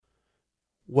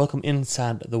Welcome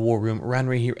inside the War Room. Ryan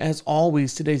Ray here. As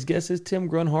always, today's guest is Tim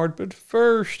Grunhard. But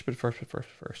first, if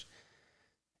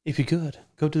you could,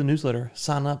 go to the newsletter,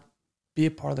 sign up, be a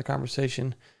part of the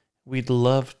conversation. We'd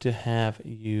love to have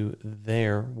you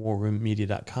there,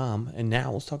 warroommedia.com. And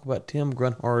now let's talk about Tim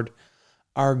Grunhard,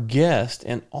 our guest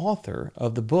and author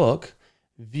of the book,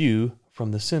 View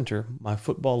from the Center, My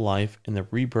Football Life and the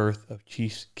Rebirth of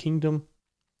Chiefs Kingdom.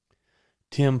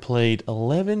 Tim played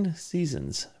 11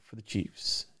 seasons for the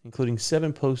Chiefs, including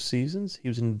 7 postseasons. He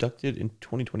was inducted in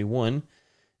 2021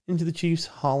 into the Chiefs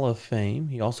Hall of Fame.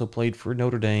 He also played for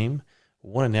Notre Dame,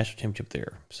 won a national championship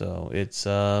there. So it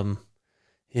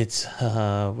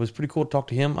was pretty cool to talk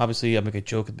to him. Obviously, I make a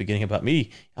joke at the beginning about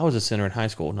me. I was a center in high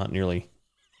school, not nearly.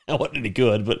 I wasn't any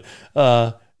good, but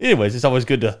anyways, it's always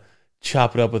good to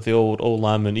chop it up with the old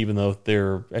linemen, even though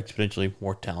they're exponentially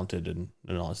more talented and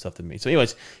all that stuff than me. So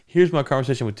anyways, here's my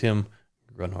conversation with Tim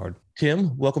Grunhard.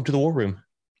 Tim, welcome to the War Room.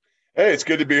 Hey, it's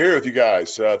good to be here with you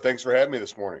guys. Thanks for having me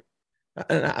this morning.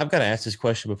 And I've got to ask this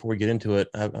question before we get into it.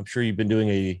 I'm sure you've been doing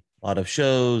a lot of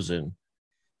shows and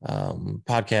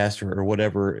podcasts or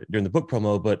whatever during the book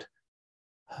promo, but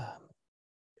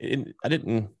I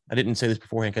didn't say this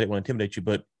beforehand. I didn't want to intimidate you,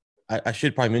 but I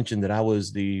should probably mention that I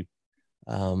was the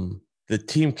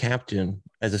team captain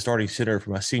as a starting center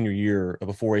for my senior year of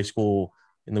a 4A school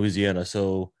in Louisiana.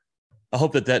 So I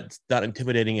hope that that's not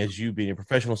intimidating as you being a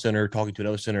professional center, talking to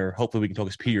another center. Hopefully we can talk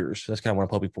as peers. That's kind of what I'm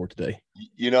hoping for today.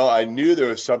 You know, I knew there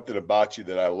was something about you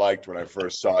that I liked when I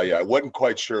first saw you. I wasn't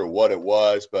quite sure what it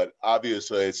was, but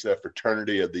obviously it's the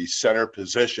fraternity of the center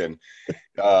position.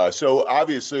 So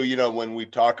obviously, you know, when we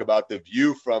talk about the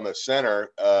view from a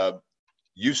center,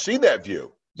 you see that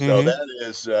view. So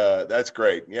that's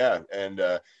great. Yeah. And,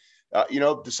 you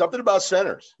know, there's something about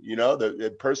centers, you know,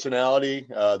 the personality,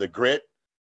 the grit,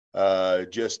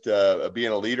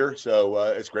 being a leader. So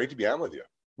it's great to be on with you.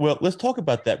 Well, let's talk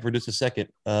about that for just a second.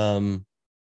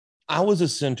 I was a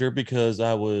center because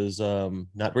I was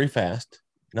not very fast,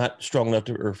 not strong enough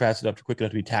or fast enough to quick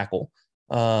enough to be tackle.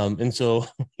 And so,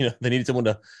 you know, they needed someone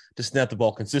to snap the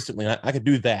ball consistently. And I could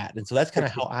do that. And so that's kind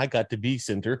of how I got to be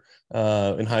center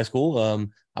in high school.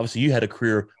 Obviously, you had a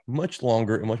career much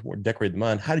longer and much more decorated than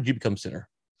mine. How did you become center?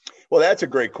 Well, that's a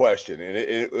great question, and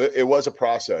it was a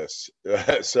process.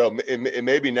 So it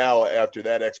maybe now, after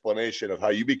that explanation of how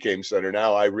you became center,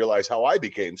 now I realize how I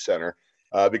became center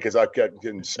because I've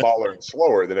gotten smaller and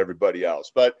slower than everybody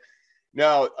else. But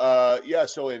now,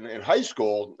 so in high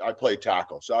school, I played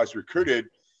tackle. So I was recruited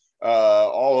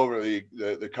all over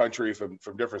the country from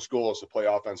different schools to play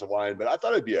offensive line, but I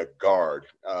thought I'd be a guard.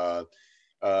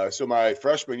 So my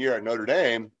freshman year at Notre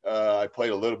Dame, I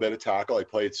played a little bit of tackle. I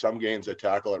played some games at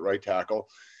tackle, at right tackle.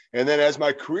 And then as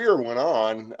my career went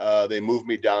on, they moved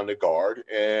me down to guard.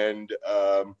 And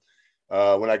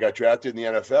when I got drafted in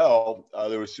the NFL,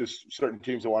 there was just certain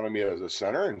teams that wanted me as a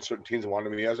center and certain teams that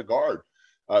wanted me as a guard.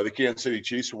 The Kansas City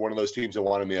Chiefs were one of those teams that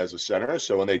wanted me as a center.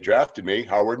 So when they drafted me,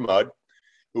 Howard Mudd,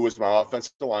 who was my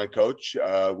offensive line coach,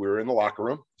 we were in the locker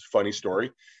room. It's a funny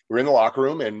story. We're in the locker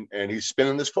room and he's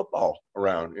spinning this football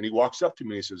around and he walks up to me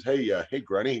and he says, hey,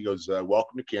 Grunny. He goes,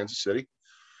 welcome to Kansas City.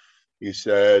 He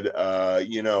said, we're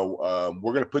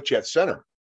going to put you at center.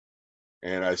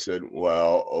 And I said,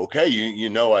 well, okay. You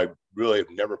know, I really have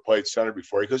never played center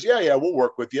before. He goes, yeah, we'll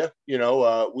work with you. You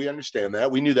know, we understand that.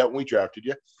 We knew that when we drafted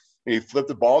you. And he flipped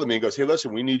the ball to me and goes, hey,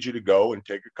 listen, we need you to go and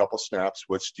take a couple snaps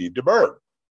with Steve DeBerg.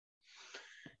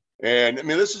 And I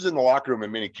mean, this is in the locker room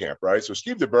in minicamp, right? So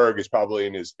Steve DeBerg is probably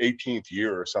in his 18th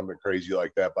year or something crazy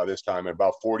like that by this time, and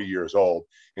about 40 years old.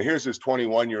 And here's this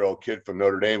 21-year-old kid from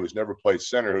Notre Dame who's never played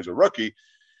center, who's a rookie.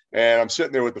 And I'm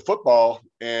sitting there with the football,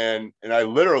 and I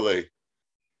literally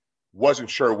wasn't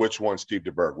sure which one Steve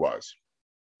DeBerg was.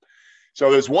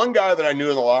 So there's one guy that I knew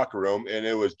in the locker room, and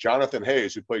it was Jonathan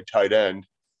Hayes, who played tight end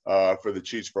for the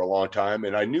Chiefs for a long time.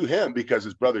 And I knew him because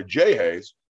his brother Jay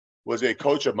Hayes was a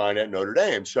coach of mine at Notre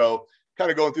Dame. So kind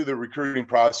of going through the but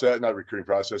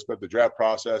the draft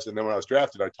process. And then when I was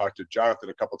drafted, I talked to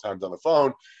Jonathan a couple of times on the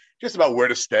phone, just about where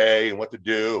to stay and what to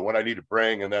do and what I need to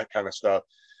bring and that kind of stuff.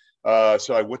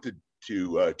 So I went to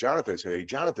Jonathan and said, hey,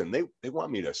 Jonathan, they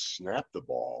want me to snap the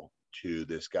ball to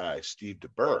this guy, Steve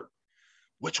DeBerg.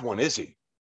 Which one is he?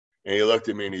 And he looked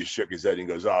at me and he shook his head and he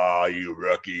goes, you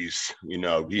rookies. You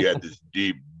know, he had this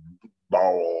deep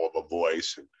bawl of a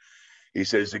voice. And he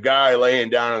says, the guy laying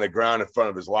down on the ground in front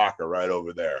of his locker right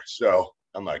over there. So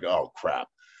I'm like, oh, crap.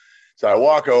 So I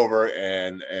walk over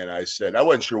and I said, I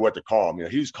wasn't sure what to call him. You know,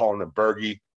 he was calling him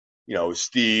Bergie, you know,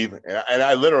 Steve. And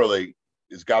I literally,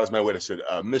 as God is my witness, said,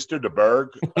 Mr. DeBerg,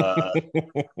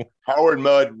 Howard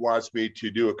Mudd wants me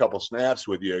to do a couple snaps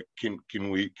with you. Can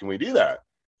we do that?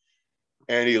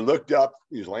 And he looked up.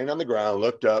 He was laying on the ground,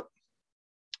 looked up,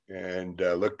 and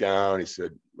looked down. He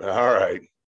said, "All right,"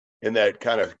 in that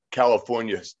kind of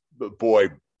California boy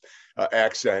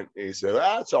accent. And he said,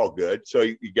 "It's all good." So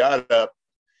he got up.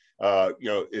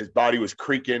 His body was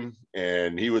creaking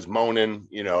and he was moaning.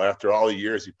 After all the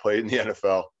years he played in the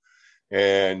NFL.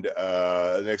 And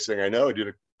the next thing I know, I did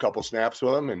a couple snaps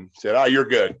with him and said, "You're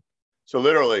good." So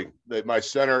literally, my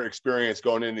center experience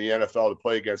going into the NFL to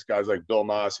play against guys like Bill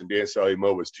Moss and Dan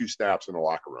Salimo was 2 snaps in the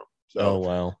locker room. So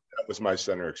wow, that was my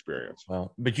center experience.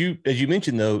 Wow. But as you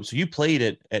mentioned though, so you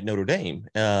played at Notre Dame,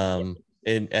 and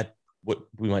at what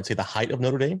we might say the height of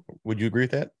Notre Dame. Would you agree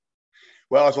with that?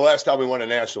 Well, it's the last time we won a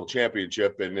national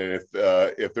championship, and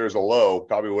if there's a low,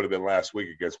 probably would have been last week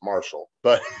against Marshall.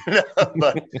 But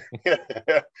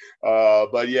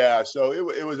but yeah, so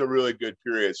it was a really good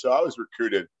period. So I was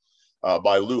recruited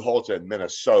by Lou Holtz at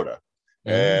Minnesota,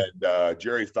 and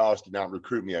Jerry Faust did not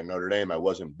recruit me at Notre Dame. I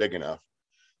wasn't big enough,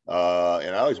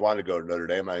 and I always wanted to go to Notre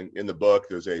Dame. In the book,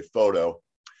 there's a photo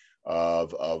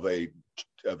of a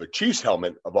Chiefs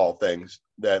helmet of all things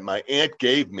that my aunt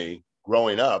gave me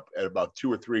growing up at about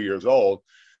 2 or 3 years old.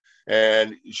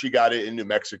 And she got it in New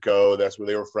Mexico. That's where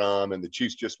they were from. And the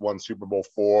Chiefs just won Super Bowl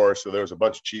IV. So there was a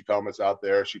bunch of Chief helmets out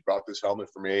there. She brought this helmet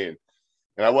for me.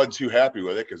 And I wasn't too happy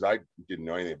with it because I didn't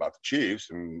know anything about the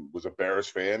Chiefs and was a Bears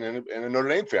fan and a Notre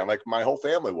Dame fan, like my whole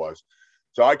family was.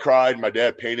 So I cried. My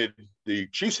dad painted the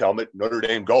Chiefs helmet Notre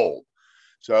Dame gold.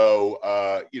 So,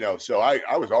 so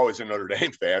I was always a Notre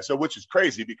Dame fan, which is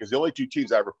crazy because the only 2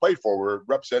 teams I ever played for were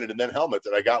represented in that helmet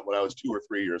that I got when I was 2 or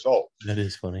 3 years old. That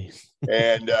is funny.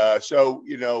 And I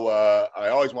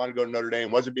always wanted to go to Notre Dame,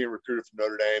 wasn't being recruited from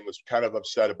Notre Dame, was kind of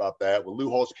upset about that. When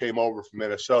Lou Holtz came over from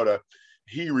Minnesota,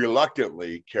 he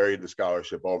reluctantly carried the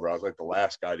scholarship over. I was like the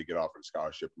last guy to get offered a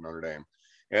scholarship from Notre Dame.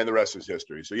 And the rest is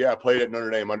history. So, yeah, I played at Notre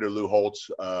Dame under Lou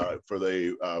Holtz for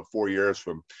the 4 years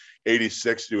from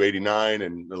 86 to 89.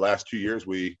 And the last 2 years,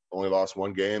 we only lost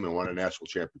 1 game and won a national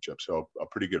championship. So a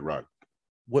pretty good run.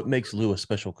 What makes Lou a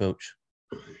special coach?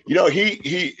 He's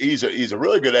a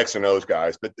really good X and O's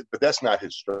guys, but that's not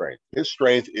his strength. His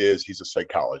strength is he's a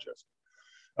psychologist.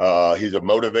 He's a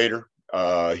motivator.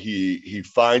 He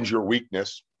finds your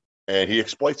weakness and he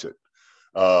exploits it.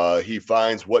 He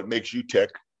finds what makes you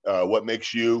tick. What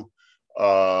makes you,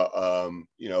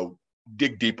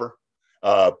 dig deeper,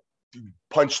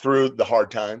 punch through the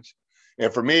hard times.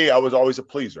 And for me, I was always a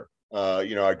pleaser.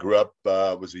 I grew up,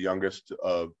 was the youngest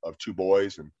of 2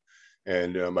 boys,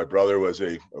 and my brother was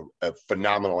a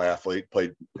phenomenal athlete,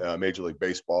 played Major League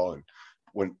Baseball, and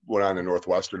went on to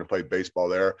Northwestern and played baseball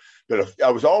there. But I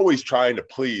was always trying to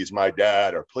please my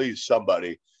dad or please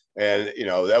somebody. And,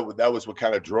 that was what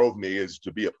kind of drove me, is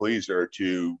to be a pleaser,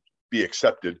 to be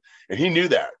accepted. And he knew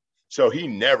that. So he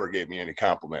never gave me any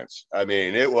compliments. I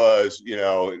mean, it was,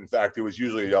 in fact, it was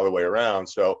usually the other way around.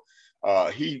 So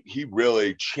he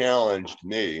really challenged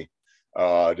me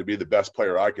to be the best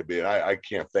player I could be. And I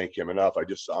can't thank him enough. I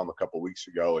just saw him a couple of weeks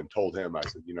ago and told him, I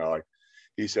said,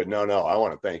 he said, no, I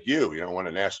want to thank you. I won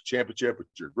a national championship with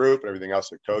your group and everything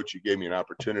else. Coach, you gave me an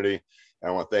opportunity. And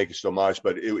I want to thank you so much.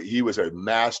 But he was a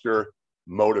master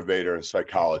motivator and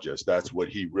psychologist. That's what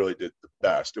he really did the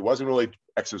best. It wasn't really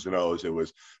X's and O's. It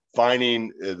was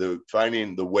finding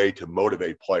the way to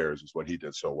motivate players is what he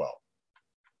did so well.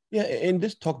 Yeah, and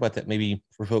just talk about that maybe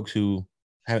for folks who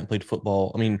haven't played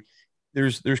football. I mean,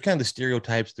 there's kind of the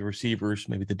stereotypes, the receivers,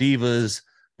 maybe the divas,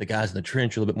 the guys in the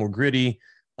trench are a little bit more gritty.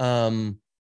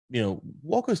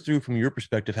 Walk us through from your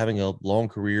perspective, having a long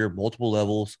career, multiple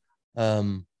levels.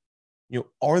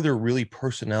 Are there really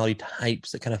personality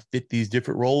types that kind of fit these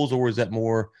different roles, or is that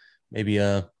more maybe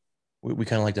we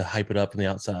kind of like to hype it up from the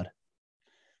outside?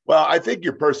 Well, I think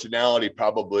your personality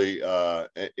probably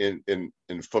in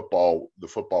football, the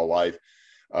football life,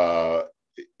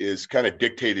 is kind of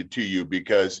dictated to you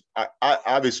because I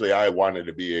obviously I wanted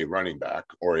to be a running back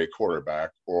or a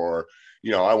quarterback, or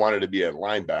I wanted to be a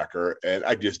linebacker, and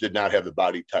I just did not have the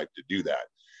body type to do that.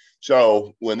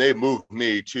 So when they moved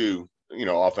me to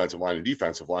offensive line and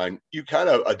defensive line, you kind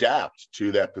of adapt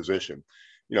to that position.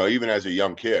 Even as a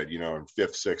young kid, in 5th,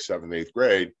 6th, 7th, 8th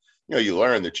grade, you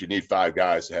learn that you need 5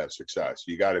 guys to have success.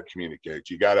 You got to communicate.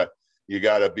 You got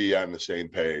to be on the same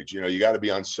page. You got to be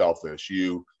unselfish.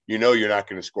 You're not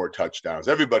going to score touchdowns.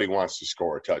 Everybody wants to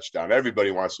score a touchdown.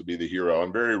 Everybody wants to be the hero.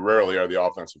 And very rarely are the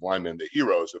offensive linemen the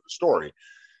heroes of the story.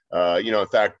 In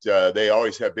fact, they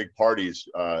always have big parties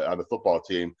on the football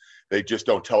team. They just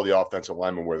don't tell the offensive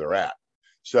linemen where they're at.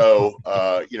 So,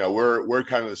 we're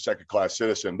kind of the second-class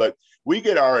citizen, but we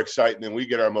get our excitement, we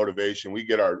get our motivation, we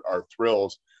get our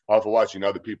thrills off of watching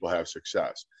other people have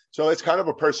success. So it's kind of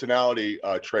a personality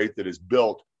trait that is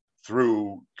built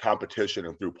through competition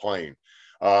and through playing.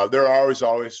 There always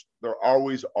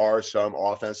are some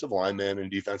offensive linemen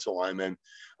and defensive linemen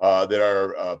that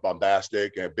are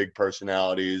bombastic and have big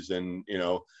personalities, and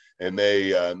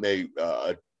may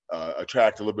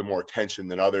attract a little bit more attention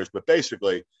than others. But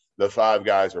basically, the five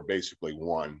guys are basically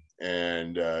one.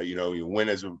 And you win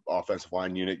as an offensive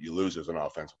line unit, you lose as an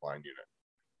offensive line unit.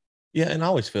 Yeah, and I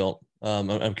always felt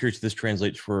I'm curious if this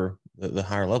translates for the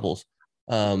higher levels.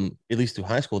 At least through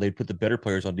high school, they put the better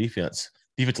players on defensive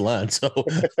line. So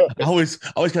I always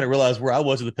kind of realized where I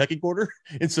was in the pecking order.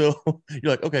 And so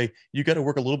you're like, okay, you got to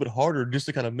work a little bit harder just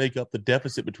to kind of make up the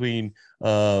deficit between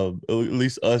at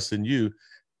least us and you.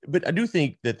 But I do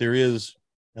think that there is,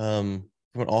 from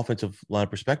an offensive line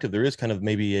perspective, there is kind of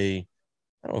maybe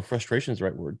I don't know, frustration is the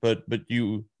right word, but the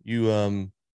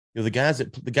guys,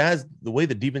 the way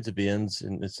the defensive ends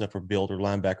and stuff are built, or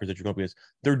linebackers that you're going to be against,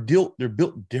 they're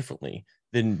built differently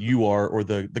than you are, or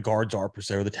the guards are per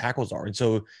se, or the tackles are. And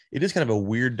so it is kind of a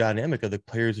weird dynamic of the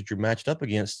players that you're matched up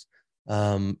against.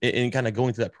 And kind of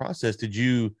going through that process, did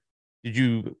you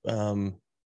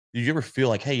ever feel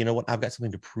like, hey, you know what, I've got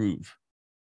something to prove?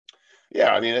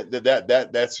 Yeah, I mean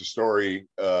that's the story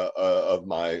of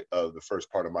the first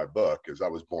part of my book. Is I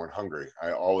was born hungry.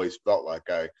 I always felt like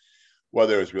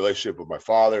whether it was relationship with my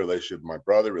father, relationship with my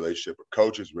brother, relationship with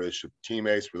coaches, relationship with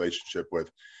teammates, relationship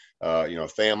with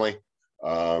family,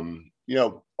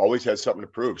 always had something to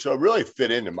prove. So it really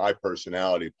fit into my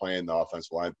personality playing the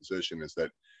offensive line position. Is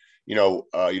that you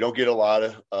don't get a lot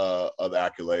of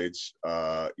accolades.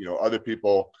 Other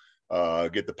people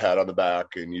get the pat on the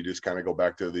back, and you just kind of go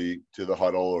back to the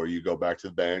huddle, or you go back to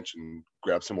the bench and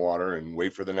grab some water and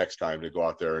wait for the next time to go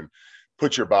out there and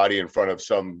put your body in front of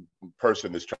some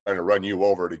person that's trying to run you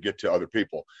over to get to other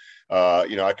people.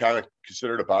 I kind of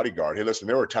considered a bodyguard. Hey, listen,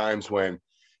 there were times when,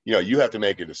 you have to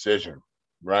make a decision,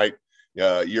 right?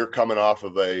 You're coming off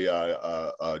of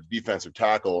a defensive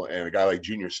tackle, and a guy like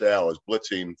Junior Seau is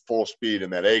blitzing full speed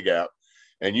in that A gap.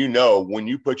 And when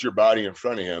you put your body in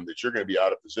front of him that you're going to be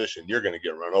out of position, you're going to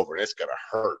get run over, and it's going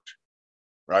to hurt,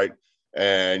 right?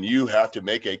 And you have to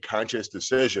make a conscious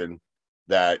decision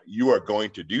that you are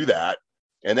going to do that.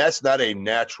 And that's not a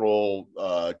natural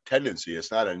tendency. It's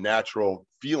not a natural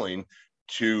feeling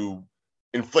to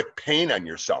inflict pain on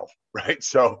yourself, right?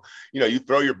 So, you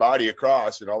throw your body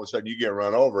across, and all of a sudden you get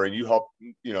run over, and you help,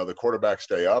 the quarterback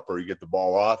stay up, or you get the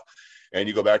ball off, and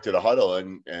you go back to the huddle,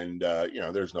 and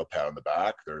there's no pat on the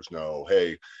back. There's no,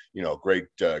 hey, great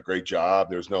job.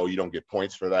 There's no, you don't get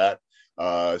points for that.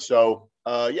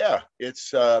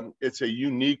 It's a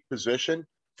unique position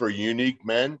for unique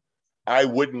men. I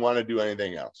wouldn't want to do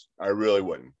anything else. I really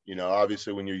wouldn't.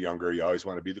 Obviously when you're younger, you always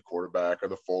want to be the quarterback or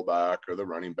the fullback or the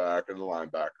running back or the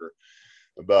linebacker.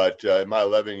 But in my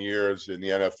 11 years in the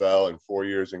NFL and 4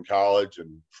 years in college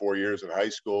and 4 years in high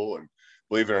school, and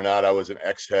believe it or not, I was an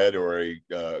ex-head, or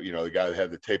the guy that had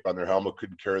the tape on their helmet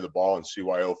couldn't carry the ball in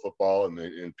CYO football and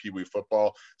in Pee Wee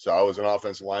football. So I was an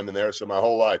offensive lineman there. So my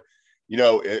whole life,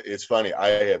 it's funny. I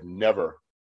have never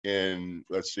in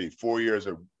 4 years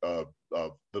of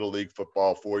little league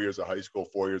football, 4 years of high school,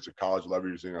 4 years of college, 11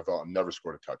 years in the NFL, I've never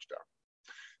scored a touchdown.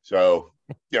 So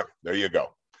yeah, there you go.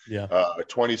 Yeah.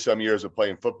 20 some years of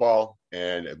playing football,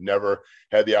 and have never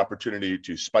had the opportunity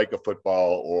to spike a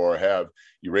football or have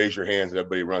you raise your hands and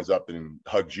everybody runs up and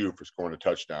hugs you for scoring a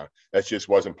touchdown. That just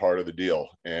wasn't part of the deal.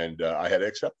 And I had to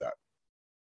accept that.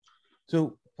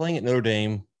 So playing at Notre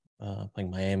Dame,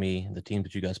 playing Miami, the teams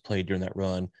that you guys played during that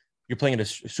run, you're playing at a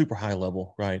super high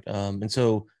level, right? And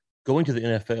so going to the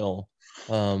NFL,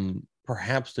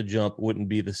 perhaps the jump wouldn't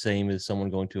be the same as someone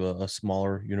going to a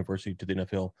smaller university to the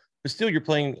NFL. But still, you're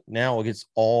playing now against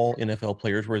all NFL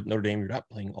players, where at Notre Dame, you're not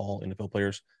playing all NFL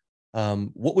players.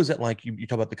 What was that like? You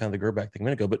talk about the kind of the Gerback thing a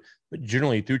minute ago, but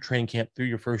generally through training camp, through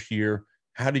your first year,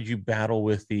 how did you battle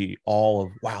with the all of,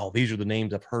 wow, these are the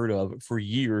names I've heard of for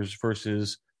years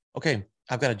versus, okay,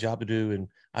 I've got a job to do and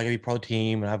I got to be part of the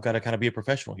team and I've got to kind of be a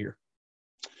professional here?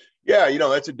 Yeah,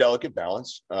 that's a delicate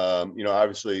balance.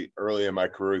 Obviously early in my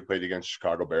career, we played against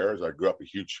Chicago Bears. I grew up a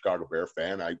huge Chicago Bear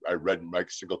fan. I read Mike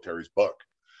Singletary's book.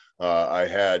 I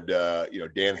had,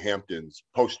 Dan Hampton's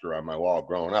poster on my wall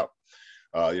growing up.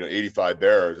 85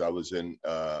 Bears. I was in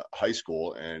high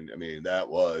school, and I mean that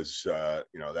was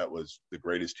the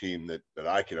greatest team that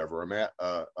I could ever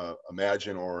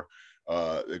imagine, or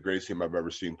the greatest team I've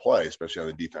ever seen play, especially on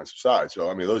the defensive side. So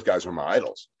I mean, those guys were my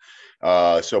idols.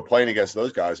 So playing against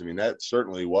those guys, I mean, that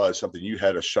certainly was something you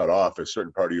had to shut off a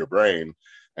certain part of your brain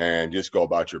and just go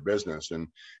about your business. And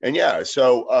yeah,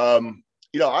 so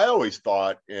I always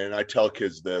thought, and I tell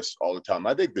kids this all the time,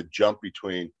 I think the jump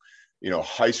between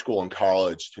high school and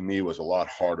college to me was a lot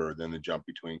harder than the jump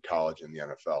between college and the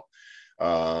NFL.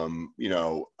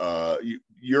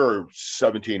 You're a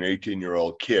 17,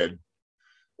 18-year-old kid,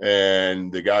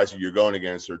 and the guys that you're going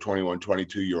against are 21,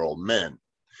 22-year-old men.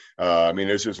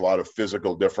 There's just a lot of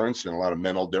physical difference and a lot of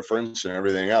mental difference and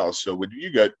everything else. So when you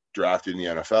get drafted in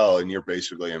the NFL and you're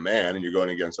basically a man and you're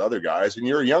going against other guys and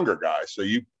you're a younger guy, so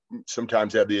you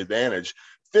sometimes have the advantage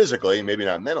physically, maybe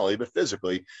not mentally, but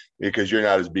physically, because you're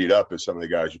not as beat up as some of the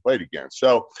guys you played against.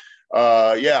 So,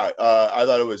 I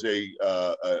thought it was a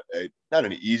not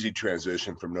an easy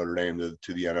transition from Notre Dame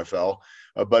to the NFL,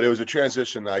 but it was a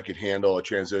transition that I could handle, a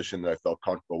transition that I felt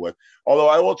comfortable with. Although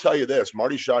I will tell you this,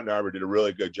 Marty Schottenheimer did a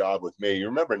really good job with me. You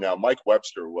remember now, Mike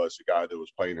Webster was the guy that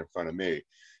was playing in front of me.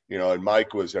 And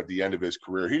Mike was at the end of his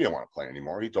career. He didn't want to play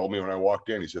anymore. He told me when I walked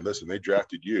in, he said, listen, they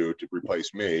drafted you to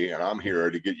replace me, and I'm here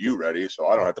to get you ready so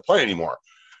I don't have to play anymore.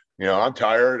 I'm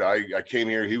tired. I came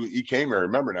here. He came here.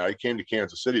 Remember now, he came to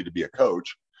Kansas City to be a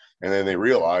coach. And then they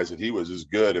realized that he was as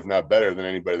good, if not better, than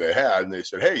anybody they had. And they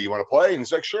said, hey, you want to play? And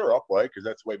he's like, sure, I'll play, because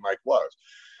that's the way Mike was.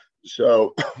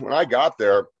 So when I got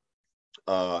there,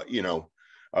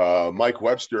 Mike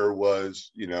Webster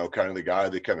was, kind of the guy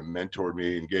that kind of mentored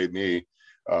me and gave me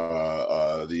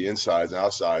the insides and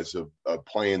outsides of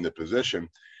playing the position.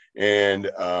 And,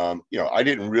 I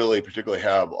didn't really particularly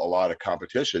have a lot of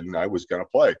competition. I was going to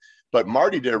play. But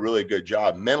Marty did a really good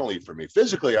job mentally for me.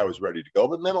 Physically, I was ready to go,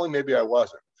 but mentally, maybe I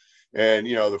wasn't. And,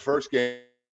 the first game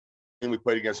we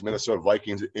played against the Minnesota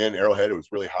Vikings in Arrowhead, it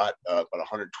was really hot, about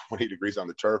 120 degrees on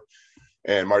the turf.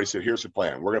 And Marty said, here's the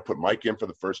plan. We're going to put Mike in for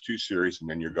the first two series, and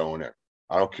then you're going in.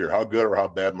 I don't care how good or how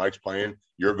bad Mike's playing,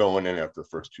 you're going in after the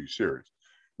first two series.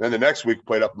 Then the next week,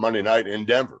 played up Monday night in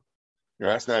Denver.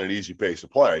 That's not an easy pace to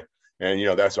play.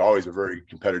 And, that's always a very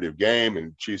competitive game.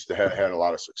 And Chiefs had a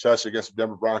lot of success against the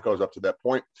Denver Broncos up to that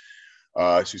point.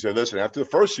 She said, listen, after the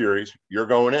first series, you're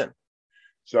going in.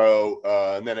 So,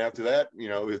 and then after that,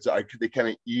 they kind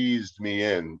of eased me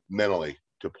in mentally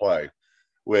to play,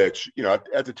 which,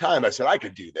 at the time I said, I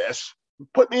could do this.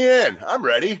 Put me in. I'm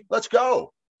ready. Let's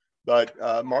go. But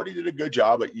Marty did a good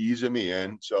job of easing me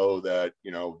in so that,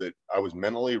 that I was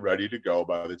mentally ready to go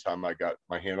by the time I got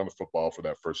my hand on the football for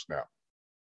that first snap.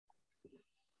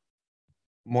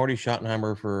 Marty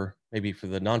Schottenheimer, for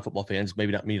the non-football fans,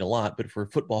 maybe not mean a lot, but for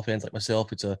football fans like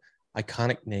myself, it's a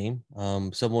iconic name.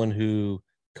 Someone who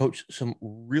coached some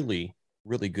really,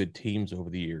 really good teams over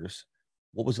the years.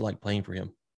 What was it like playing for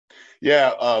him?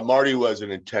 Yeah, Marty was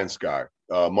an intense guy.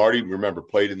 Marty, remember,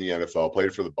 played in the NFL,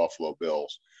 played for the Buffalo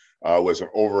Bills, was an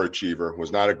overachiever,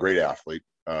 was not a great athlete,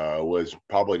 was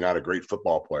probably not a great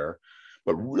football player,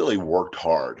 but really worked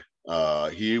hard.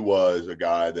 He was a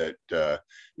guy that,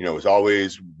 was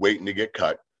always waiting to get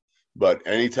cut. But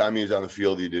anytime he was on the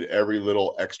field, he did every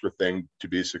little extra thing to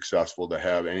be successful, to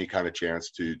have any kind of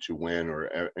chance to win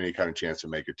or any kind of chance to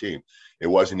make a team. It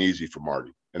wasn't easy for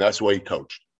Marty. And that's the way he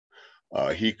coached.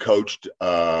 He coached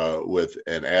with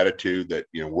an attitude that,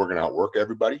 we're going to outwork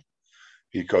everybody.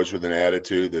 He coached with an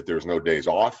attitude that there's no days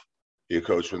off. He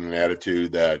coached with an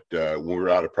attitude that when we're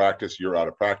out of practice, you're out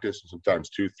of practice. Sometimes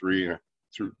 3.5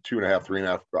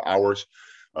 hours,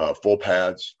 full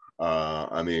pads.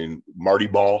 Marty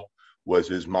Ball was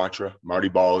his mantra. Marty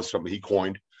Ball is something he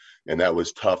coined, and that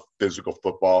was tough physical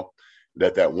football.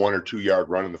 That 1 or 2 yard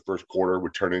run in the first quarter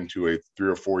would turn into a 3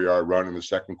 or 4 yard run in the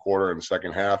second quarter and the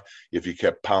second half. If you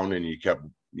kept pounding, you kept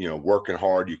working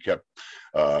hard, you kept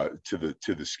to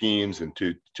the schemes and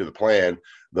to the plan.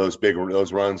 Those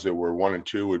runs that were 1 and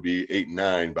 2 would be 8 and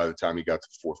 9 by the time he got to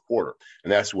the fourth quarter,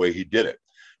 and that's the way he did it.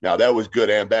 Now that was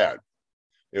good and bad.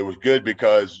 It was good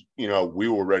because, we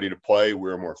were ready to play. We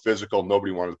were more physical.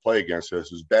 Nobody wanted to play against us.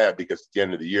 It was bad because at the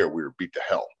end of the year, we were beat to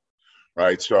hell.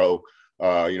 Right. So,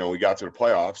 we got to the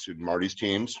playoffs, and Marty's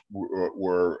teams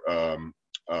were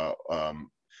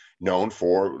known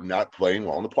for not playing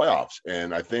well in the playoffs.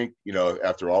 And I think,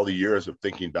 after all the years of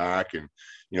thinking back and,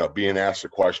 being asked the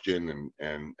question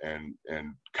and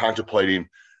contemplating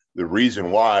the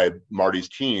reason why Marty's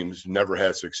teams never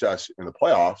had success in the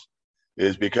playoffs,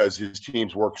 is because his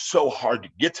teams worked so hard to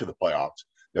get to the playoffs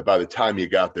that by the time you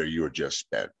got there, you were just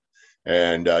spent.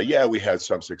 And we had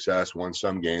some success, won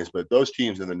some games, but those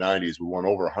teams in the 90s, we won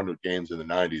over 100 games in the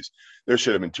 90s. There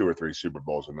should have been 2 or 3 Super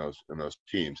Bowls in those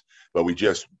teams, but we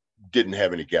just didn't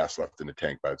have any gas left in the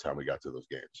tank by the time we got to those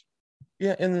games.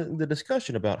 Yeah, and the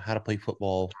discussion about how to play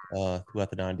football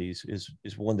throughout the 90s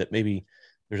is one that maybe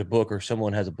there's a book or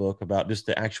someone has a book about just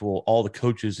all the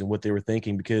coaches and what they were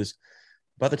thinking, because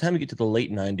by the time you get to the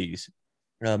late 90s,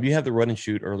 you have the run and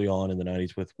shoot early on in the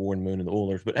 90s with Warren Moon and the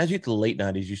Oilers. But as you get to the late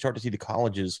 90s, you start to see the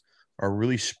colleges are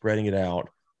really spreading it out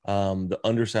The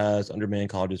undersized, undermanned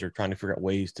colleges are trying to figure out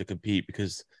ways to compete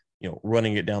because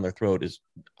running it down their throat is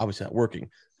obviously not working.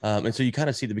 And so you kind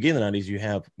of see the beginning of the 90s, you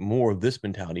have more of this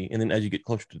mentality. And then as you get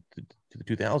closer to the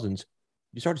 2000s,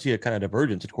 you start to see a kind of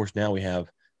divergence. Of course, now we have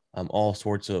all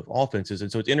sorts of offenses.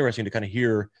 And so it's interesting to kind of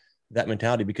hear that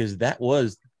mentality because that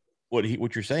was what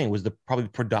you're saying was the probably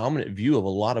the predominant view of a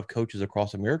lot of coaches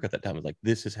across America at that time. Is like,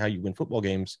 this is how you win football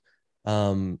games.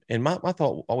 And my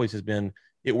thought always has been,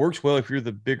 it works well if you're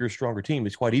the bigger, stronger team.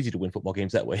 It's quite easy to win football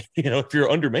games that way. If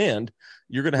you're undermanned,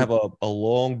 you're going to have a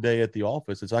long day at the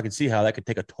office. And so I can see how that could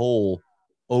take a toll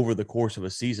over the course of a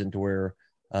season to where,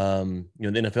 in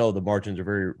the NFL, the margins are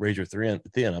very razor thin,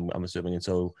 I'm assuming. And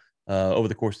so over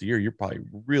the course of the year, you're probably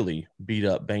really beat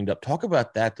up, banged up. Talk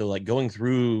about that, though, like going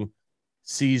through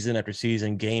season after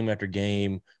season, game after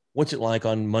game. What's it like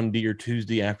on Monday or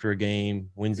Tuesday after a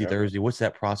game, Wednesday, Thursday? What's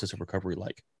that process of recovery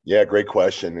like? Yeah, great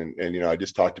question. And I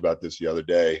just talked about this the other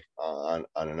day on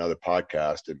another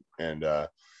podcast.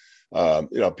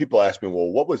 People ask me,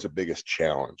 well, what was the biggest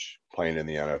challenge playing in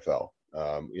the NFL?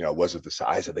 Was it the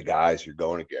size of the guys you're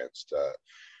going against?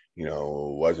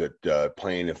 Was it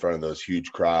playing in front of those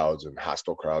huge crowds and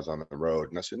hostile crowds on the road?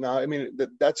 And I said, no, I mean,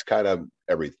 that's kind of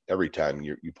every time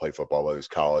you play football, whether it's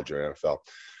college or NFL.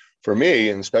 For me,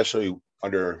 and especially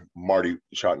under Marty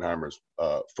Schottenheimer's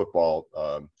football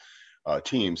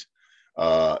teams,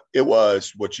 it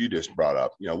was what you just brought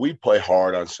up. We'd play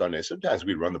hard on Sunday. Sometimes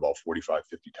we'd run the ball 45,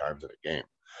 50 times in a game.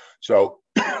 So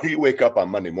you wake up on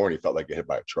Monday morning, you felt like you hit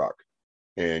by a truck,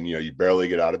 and you barely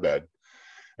get out of bed,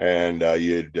 and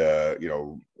you'd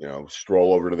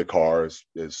stroll over to the car as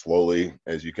slowly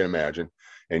as you can imagine,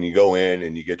 and you go in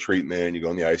and you get treatment. You go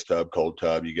in the ice tub, cold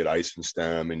tub, you get ice and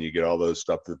stem, and you get all those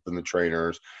stuff from the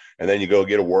trainers. And then you go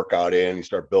get a workout in, you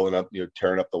start building up,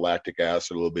 tearing up the lactic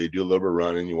acid a little bit, you do a little bit of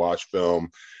running, you watch film.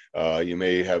 You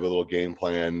may have a little game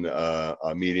plan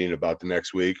meeting about the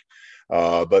next week.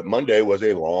 But Monday was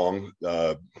a long,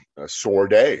 sore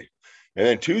day. And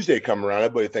then Tuesday come around,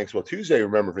 everybody thinks, well, Tuesday,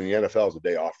 remember, from the NFL is a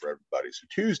day off for everybody. So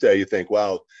Tuesday, you think,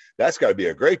 well, that's got to be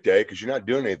a great day because you're not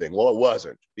doing anything. Well, it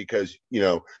wasn't, because,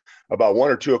 about 1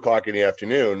 or 2 o'clock in the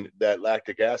afternoon, that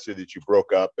lactic acid that you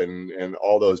broke up and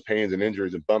all those pains and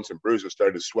injuries and bumps and bruises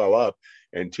started to swell up.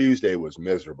 And Tuesday was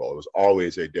miserable. It was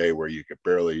always a day where you could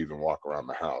barely even walk around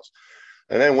the house.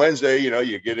 And then Wednesday,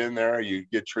 you get in there, you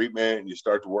get treatment, and you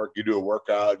start to work, you do a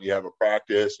workout, and you have a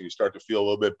practice, and you start to feel a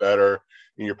little bit better,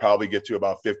 and you probably get to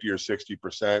about 50 or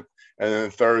 60%. And then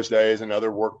Thursday is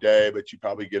another work day, but you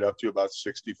probably get up to about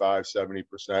 65,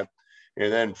 70%.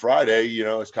 And then Friday,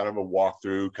 it's kind of a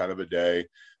walkthrough kind of a day.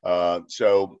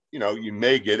 So you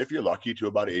may get, if you're lucky, to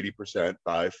about 80%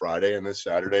 by Friday. And then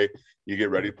Saturday, you get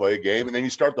ready to play a game, and then you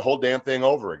start the whole damn thing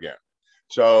over again.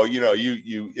 So,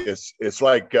 it's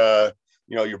like,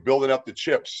 you're building up the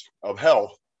chips of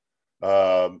health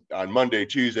on Monday,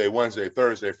 Tuesday, Wednesday,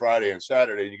 Thursday, Friday, and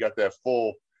Saturday. And you got that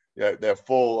full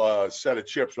set of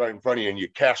chips right in front of you, and you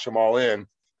cash them all in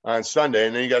on Sunday,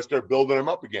 and then you got to start building them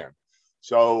up again.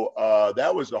 So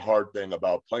that was the hard thing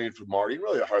about playing for Marty.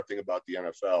 Really, the hard thing about the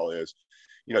NFL is,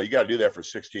 you got to do that for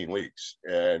 16 weeks.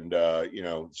 And,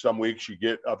 some weeks you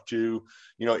get up to,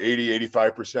 80,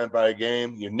 85% by a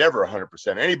game. You're never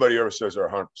 100%. Anybody ever says they're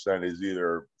 100% is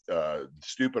either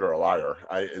stupid or a liar.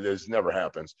 This never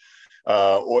happens.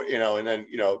 And then,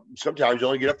 sometimes you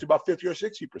only get up to about 50 or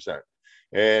 60%.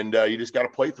 And you just got to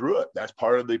play through it. That's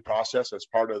part of the process. That's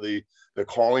part of the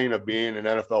calling of being an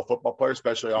NFL football player,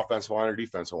 especially offensive line or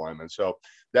defensive lineman. So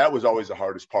that was always the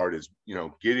hardest part, is,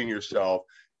 getting yourself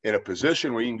in a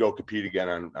position where you can go compete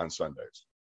again on Sundays.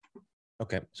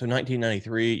 Okay. So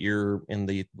 1993, you're in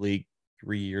the league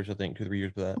 3 years, I think, 2-3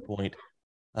 years by that point.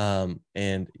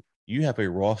 And you have a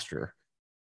roster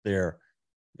there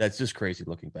that's just crazy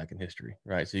looking back in history,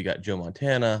 right? So you got Joe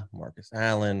Montana, Marcus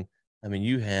Allen. I mean,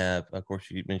 you have, of course,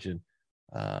 you mentioned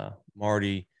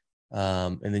Marty,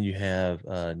 and then you have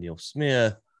Neil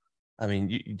Smith. I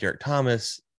mean, Derek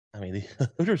Thomas. I mean,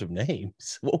 those are some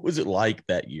names. What was it like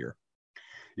that year?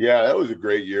 Yeah, that was a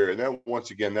great year. And then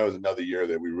once again, that was another year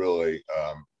that we really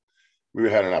we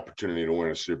had an opportunity to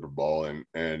win a Super Bowl.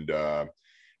 And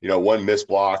one missed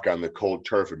block on the cold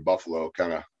turf in Buffalo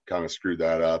kind of screwed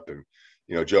that up. And,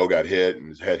 Joe got hit and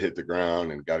his head hit the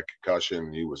ground and got a concussion,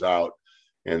 and he was out.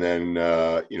 And then,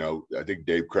 I think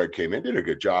Dave Craig came in, did a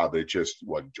good job, but it just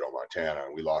wasn't Joe Montana,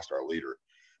 and we lost our leader.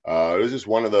 It was just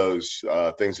one of those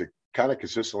things that kind of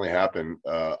consistently happened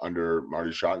under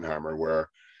Marty Schottenheimer, where,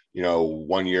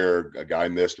 one year a guy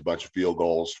missed a bunch of field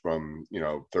goals from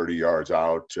 30 yards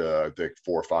out. I think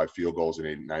 4 or 5 field goals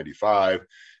in 95.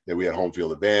 Then we had home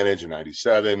field advantage in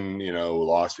 97.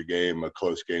 Lost a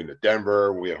close game to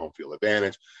Denver. We had home field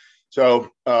advantage. So,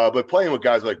 but playing with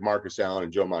guys like Marcus Allen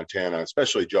and Joe Montana,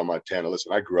 especially Joe Montana.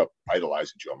 Listen, I grew up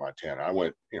idolizing Joe Montana. I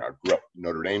grew up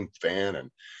Notre Dame fan,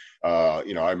 and I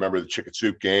remember the chicken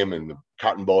soup game and the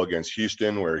Cotton Bowl against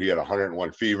Houston, where he had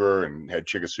 101 fever and had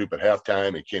chicken soup at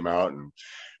halftime. He came out and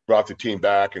brought the team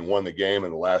back and won the game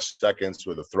in the last seconds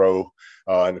with a throw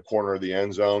in the corner of the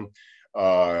end zone.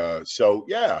 That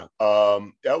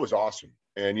was awesome.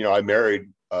 And I married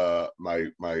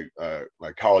my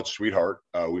college sweetheart.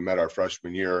 We met our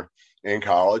freshman year in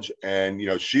college, and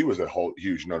she was a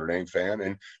huge Notre Dame fan,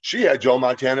 and she had Joe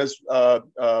Montana's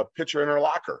picture in her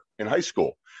locker in high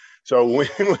school. So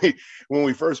when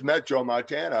we first met Joe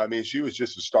Montana, I mean, she was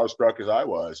just as starstruck as I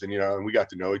was, and and we got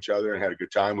to know each other and had a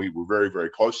good time. We were very, very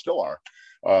close, still are.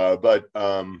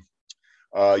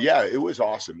 It was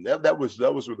awesome. That was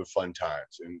were the fun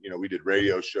times. And, we did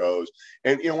radio shows.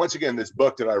 And, once again, this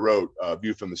book that I wrote,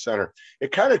 View from the Center,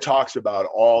 it kind of talks about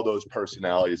all those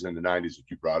personalities in the 90s that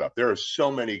you brought up. There are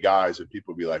so many guys that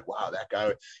people be like, wow, that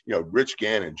guy, Rich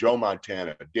Gannon, Joe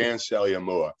Montana, Dan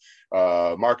Saliamua,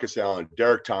 Marcus Allen,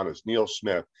 Derek Thomas, Neil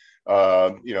Smith,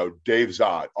 Dave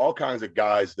Zott, all kinds of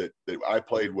guys that I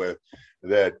played with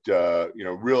that,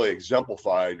 really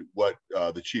exemplified what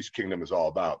the Chiefs Kingdom is all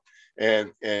about.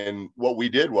 And what we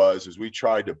did is we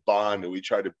tried to bond and we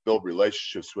tried to build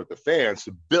relationships with the fans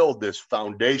to build this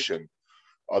foundation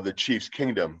of the Chiefs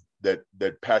Kingdom that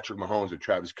Patrick Mahomes and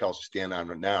Travis Kelce stand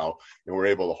on now. And we're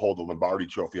able to hold the Lombardi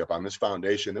Trophy up on this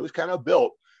foundation that was kind of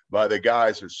built by the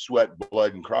guys who sweat,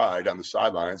 blood, and cried on the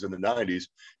sidelines in the 90s.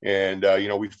 And,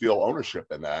 we feel ownership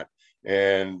in that.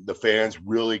 And the fans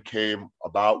really came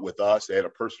about with us. They had a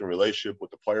personal relationship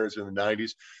with the players in the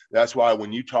 90s. That's why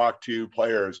when you talk to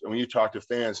players and when you talk to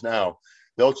fans now,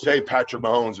 they'll say Patrick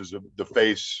Mahomes is the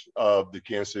face of the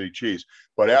Kansas City Chiefs.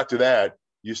 But after that,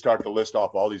 you start to list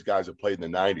off all these guys that played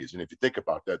in the 90s. And if you think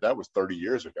about that, that was 30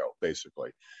 years ago, basically.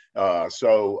 There's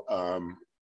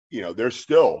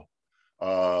still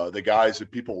the guys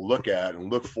that people look at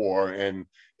and look for and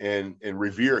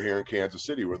revere here in Kansas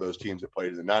City were those teams that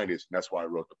played in the 90s. And that's why I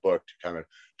wrote the book, to kind of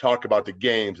talk about the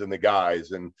games and the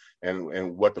guys and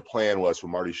what the plan was for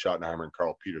Marty Schottenheimer and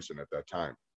Carl Peterson at that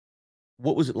time.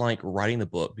 What was it like writing the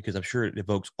book? Because I'm sure it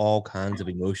evokes all kinds of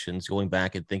emotions, going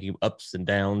back and thinking of ups and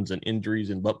downs and injuries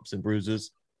and bumps and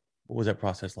bruises. What was that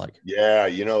process like? Yeah,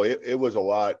 it was a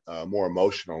lot more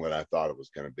emotional than I thought it was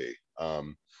going to be.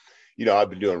 I've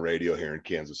been doing radio here in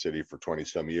Kansas City for 20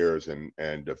 some years and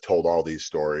have told all these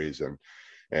stories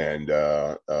and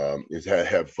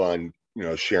have fun,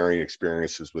 sharing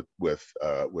experiences with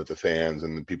the fans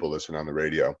and the people listening on the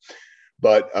radio.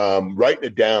 But writing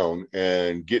it down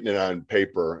and getting it on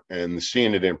paper and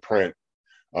seeing it in print,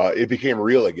 it became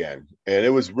real again. And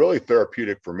it was really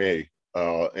therapeutic for me.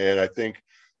 And I think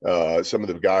some of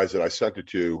the guys that I sent it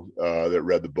to that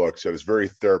read the book said it's very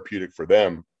therapeutic for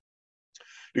them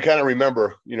to kind of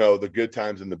remember, the good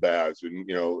times and the bads, and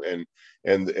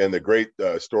the great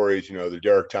stories. The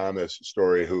Derek Thomas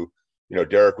story, who,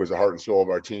 Derek was the heart and soul of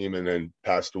our team, and then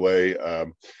passed away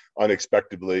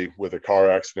unexpectedly with a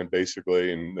car accident,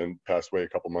 basically, and then passed away a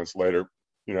couple months later.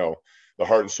 The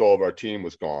heart and soul of our team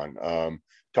was gone.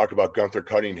 Talk about Gunther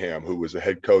Cunningham, who was the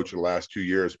head coach in the last 2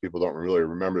 years. People don't really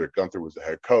remember that Gunther was the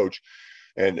head coach.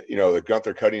 And, that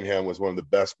Gunther Cunningham was one of the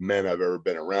best men I've ever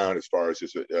been around, as far as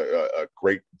just a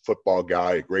great football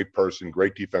guy, a great person,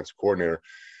 great defensive coordinator,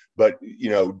 but,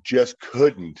 just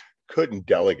couldn't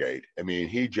delegate. I mean,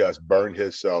 he just burned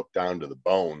himself down to the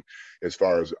bone as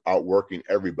far as outworking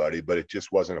everybody, but it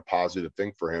just wasn't a positive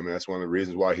thing for him. And that's one of the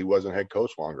reasons why he wasn't head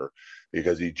coach longer,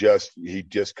 because he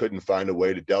just couldn't find a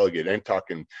way to delegate.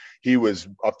 And he was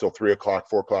up till 3 o'clock,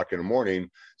 4 o'clock in the morning,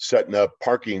 setting up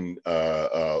parking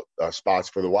spots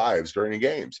for the wives during the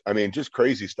games. I mean, just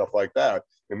crazy stuff like that.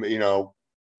 And,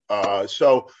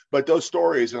 but those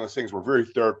stories and those things were very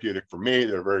therapeutic for me.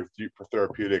 They're very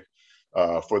therapeutic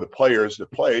for the players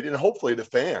that played, and hopefully the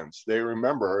fans. They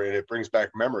remember, and it brings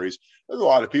back memories. There's a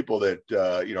lot of people that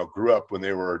grew up when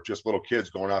they were just little kids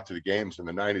going out to the games in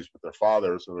the 90s with their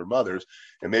fathers or their mothers,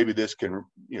 and maybe this can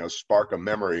spark a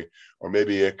memory, or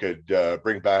maybe it could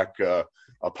bring back a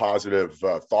positive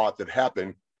thought that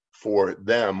happened for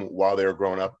them while they were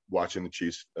growing up watching the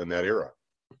Chiefs in that era.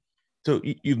 So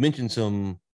you've mentioned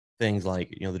some things like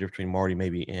the difference between Marty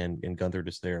maybe and Gunther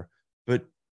just there, but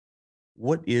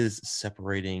what is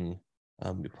separating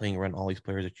playing around all these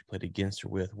players that you played against or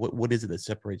with? What is it that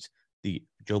separates the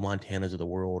Joe Montanas of the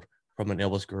world from an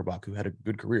Elvis Gerbach who had a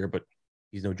good career, but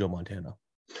he's no Joe Montana?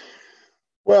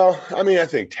 Well, I mean, I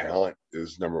think talent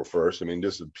is number first. I mean,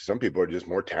 just some people are just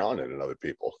more talented than other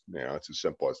people. It's as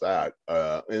simple as that.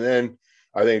 And then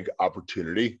I think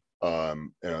opportunity.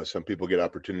 Some people get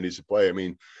opportunities to play. I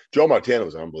mean, Joe Montana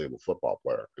was an unbelievable football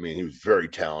player. I mean, he was very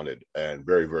talented and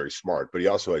very, very smart. But he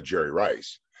also had Jerry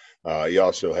Rice. He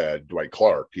also had Dwight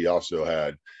Clark. He also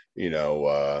had, I'm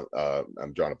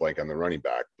drawing a blank on the running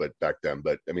back, but back then.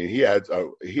 But I mean,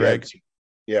 Craig.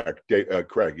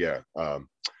 Craig, yeah.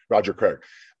 Roger Craig.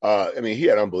 I mean, he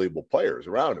had unbelievable players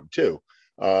around him too.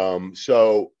 They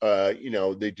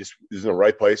just was in the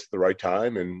right place at the right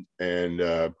time and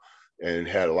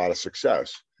had a lot of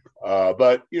success.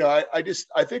 But I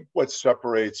think what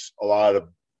separates a lot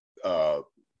of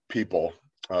people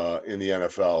in the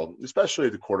NFL, especially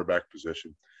at the quarterback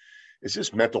position, is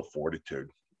just mental fortitude.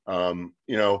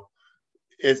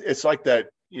 It's like that.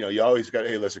 You always got,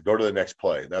 hey, listen, go to the next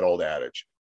play. That old adage.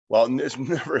 Well, it's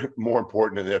never more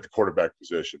important than at the quarterback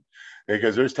position,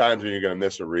 because there's times when you're going to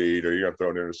miss a read or you're going to throw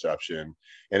an interception.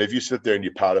 And if you sit there and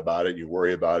you pout about it, you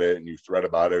worry about it and you fret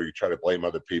about it, or you try to blame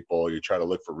other people, you try to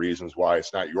look for reasons why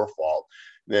it's not your fault,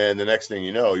 then the next thing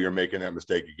you know, you're making that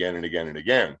mistake again and again and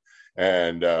again.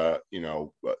 And,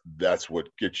 that's what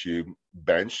gets you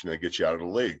benched and it gets you out of the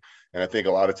league. And I think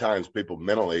a lot of times people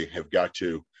mentally have got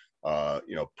to,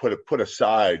 put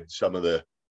aside some of the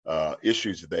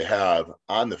issues that they have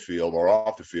on the field or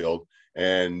off the field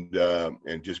and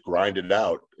just grind it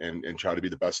out and try to be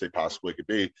the best they possibly could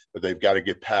be. But they've got to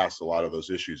get past a lot of those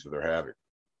issues that they're having.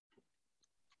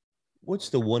 What's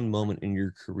the one moment in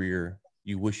your career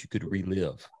you wish you could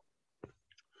relive?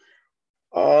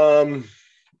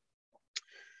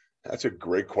 That's a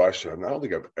great question. I don't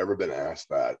think I've ever been asked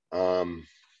that.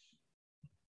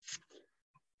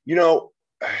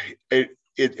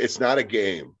 It's not a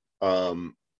game.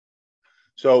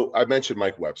 So I mentioned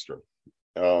Mike Webster.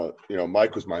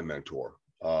 Mike was my mentor.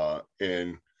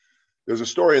 And there's a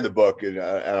story in the book, and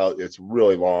it's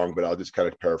really long, but I'll just kind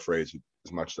of paraphrase it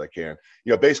as much as I can.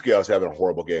 Basically, I was having a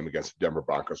horrible game against the Denver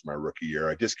Broncos my rookie year.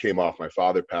 I just came off. My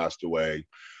father passed away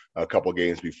a couple of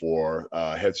games before.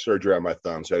 Had surgery on my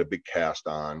thumb, so I had a big cast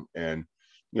on, and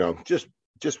just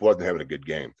wasn't having a good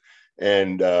game.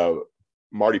 And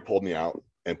Marty pulled me out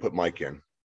and put Mike in,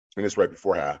 and it's right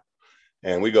before half.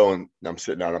 And we go, and I'm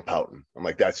sitting down, I'm pouting. I'm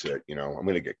like, that's it. I'm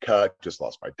going to get cut. Just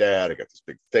lost my dad. I got this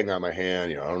big thing on my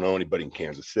hand. I don't know anybody in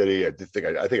Kansas City. I think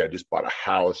I just bought a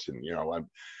house, and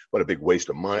what a big waste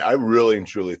of money. I really and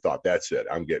truly thought, that's it.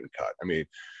 I'm getting cut. I mean,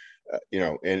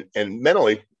 and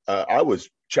mentally, I was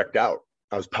checked out.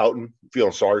 I was pouting,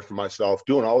 feeling sorry for myself,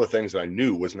 doing all the things that I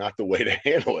knew was not the way to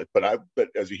handle it. But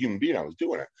as a human being, I was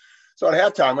doing it. So at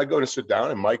halftime, I go to sit down,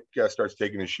 and Mike starts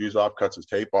taking his shoes off, cuts his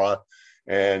tape off.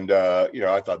 And,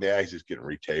 I thought, he's just getting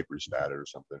retaped or statted or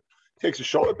something. Takes his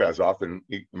shoulder pads off, and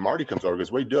Marty comes over and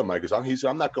goes, what are you doing, Mike?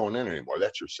 I'm not going in anymore.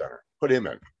 That's your center. Put him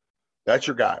in. That's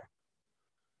your guy.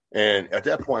 And at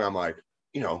that point, I'm like,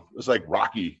 it's like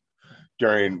Rocky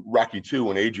during Rocky 2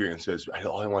 when Adrian says,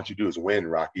 all I want you to do is win,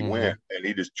 Rocky, win. And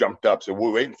he just jumped up. So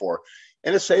we're waiting for it.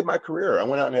 And it saved my career. I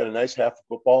went out and had a nice half of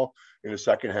football in the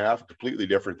second half, a completely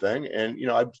different thing. And,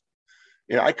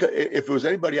 I could, if it was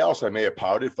anybody else, I may have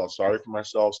pouted, felt sorry for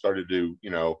myself, started to,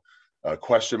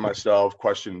 question myself,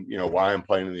 question, why I'm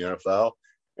playing in the NFL,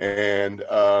 and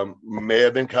may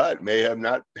have been cut, may have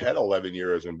not had 11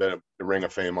 years and been a Ring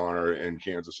of Fame honor in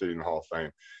Kansas City in the Hall of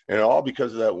Fame, and all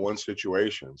because of that one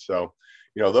situation. So,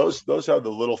 those are the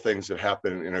little things that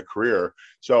happen in a career.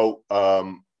 So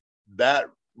that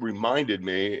reminded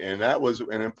me, and that was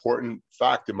an important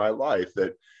fact in my life,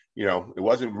 that it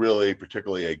wasn't really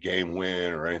particularly a game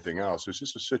win or anything else. It's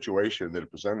just a situation that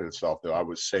presented itself that I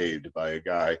was saved by a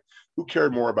guy who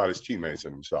cared more about his teammates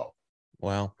than himself.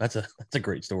 Wow, that's a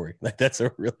great story. That's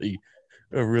a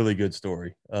really good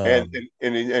story.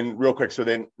 And real quick, so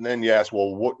then you ask,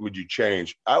 well, what would you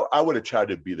change? I would have tried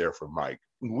to be there for Mike.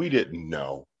 We didn't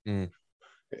know.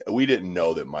 We didn't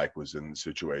know that Mike was in the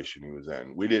situation he was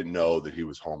in. We didn't know that he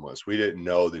was homeless. We didn't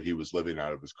know that he was living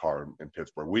out of his car in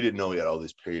Pittsburgh. We didn't know he had all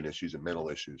these pain issues and mental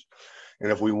issues. And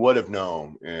if we would have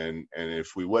known, and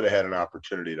if we would have had an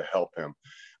opportunity to help him,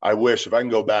 I wish, if I can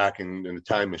go back in the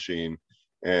time machine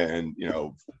and,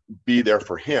 be there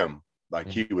for him like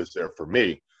he was there for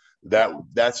me,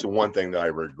 that's the one thing that I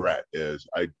regret, is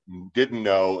I didn't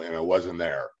know and I wasn't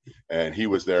there. And he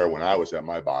was there when I was at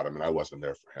my bottom and I wasn't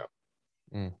there for him.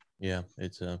 Yeah,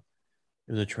 it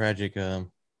was a tragic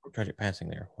passing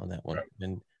there on that one. Right.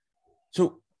 And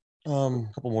so a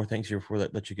couple more things here before I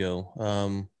let you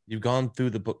go. You've gone through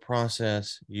the book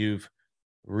process. You've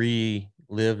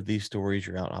relived these stories.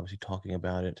 You're out obviously talking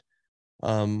about it.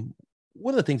 One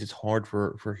of the things that's hard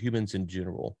for humans in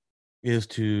general is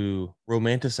to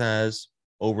romanticize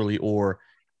overly or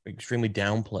extremely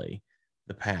downplay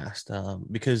the past,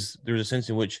 because there's a sense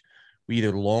in which we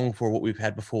either long for what we've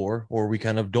had before or we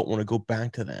kind of don't want to go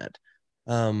back to that.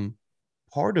 Um,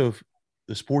 Part of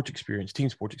the sports experience, team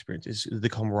sports experience, is the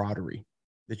camaraderie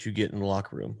that you get in the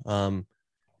locker room.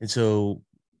 And so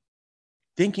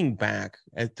thinking back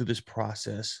through this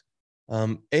process,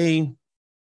 A,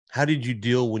 how did you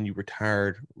deal when you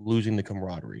retired, losing the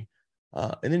camaraderie?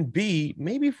 And then B,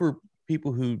 maybe for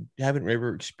people who haven't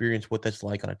ever experienced what that's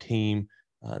like on a team,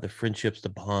 the friendships, the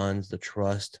bonds, the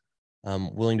trust,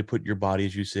 willing to put your body,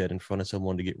 as you said, in front of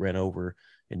someone to get ran over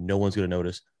and no one's going to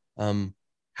notice.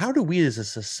 How do we as a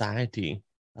society,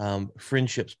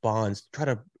 friendships, bonds, try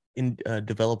to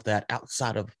develop that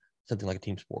outside of something like a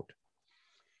team sport?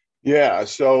 Yeah.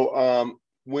 So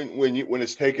when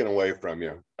it's taken away from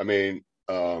you, I mean,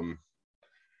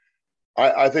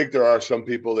 I think there are some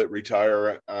people that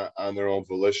retire on their own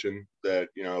volition, that,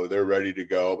 you know, they're ready to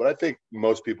go. But I think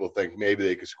most people think maybe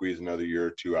they could squeeze another year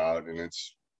or two out, and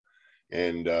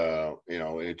you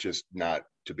know, it's just not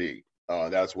to be.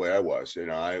 That's the way I was. You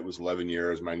know, I was 11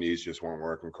 years. My knees just weren't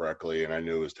working correctly, and I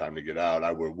knew it was time to get out.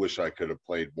 I would wish I could have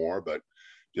played more, but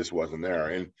just wasn't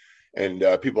there. And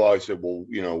people always said, well,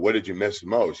 you know, what did you miss the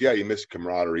most? Yeah, you miss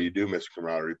camaraderie. You do miss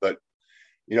camaraderie, but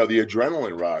you know, the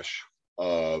adrenaline rush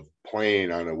of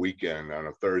playing on a weekend, on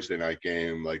a Thursday night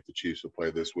game like the Chiefs will play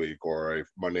this week, or a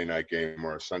Monday night game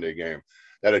or a Sunday game,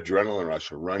 that adrenaline rush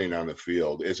of running on the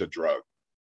field is a drug.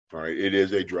 All right. It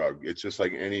is a drug. It's just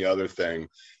like any other thing.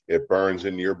 It burns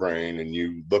into your brain, and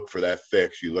you look for that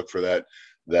fix. You look for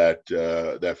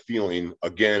that feeling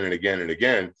again and again and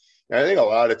again. And I think a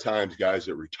lot of times guys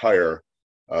that retire,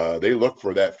 they look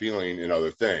for that feeling in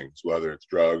other things, whether it's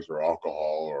drugs or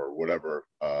alcohol or whatever,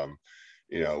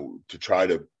 you know, to try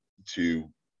to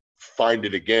find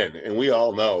it again. And we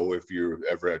all know, if you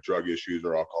ever had drug issues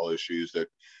or alcohol issues, that,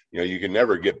 you know, you can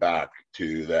never get back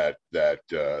to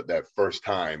that first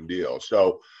time deal.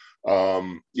 So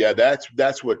yeah,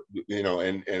 that's what, you know,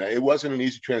 and it wasn't an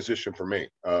easy transition for me.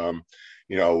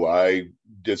 You know, I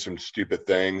did some stupid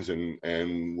things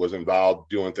and was involved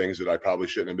doing things that I probably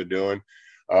shouldn't have been doing.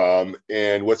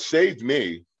 And what saved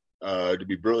me, to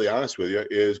be brutally honest with you,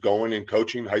 is going and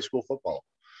coaching high school football,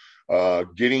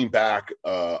 getting back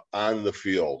on the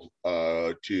field,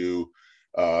 to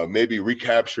maybe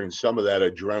recapturing some of that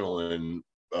adrenaline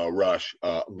rush,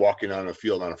 walking on a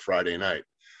field on a Friday night,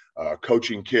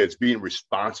 coaching kids, being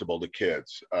responsible to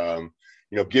kids, you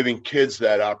know, giving kids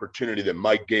that opportunity that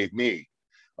Mike gave me,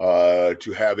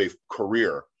 to have a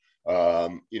career.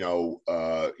 You know,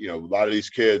 a lot of these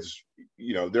kids,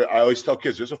 you know, I always tell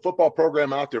kids, there's a football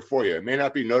program out there for you. It may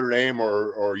not be Notre Dame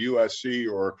or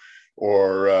USC or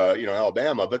you know,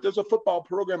 Alabama, but there's a football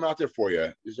program out there for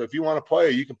you. So if you want to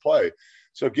play, you can play.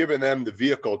 So giving them the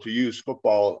vehicle to use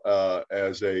football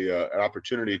as an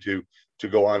opportunity to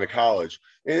go on to college.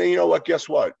 And you know what? Guess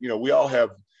what? You know, we all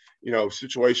have, you know,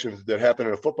 situations that happen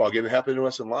in a football game that happen to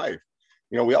us in life.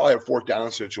 You know, we all have fourth down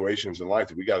situations in life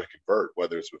that we got to convert,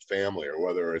 whether it's with family or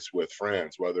whether it's with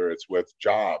friends, whether it's with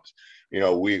jobs. You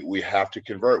know, we have to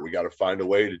convert. We got to find a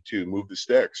way to move the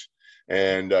sticks.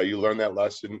 And you learn that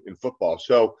lesson in football.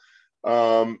 So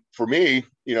for me,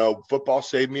 you know, football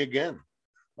saved me again.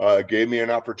 It gave me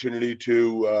an opportunity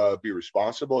to be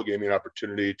responsible. It gave me an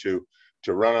opportunity to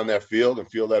run on that field and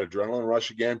feel that adrenaline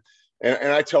rush again.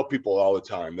 And I tell people all the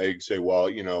time, they say, well,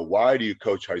 you know, why do you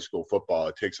coach high school football?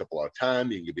 It takes up a lot of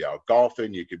time. You could be out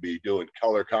golfing. You could be doing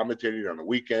color commentating on the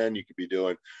weekend. You could be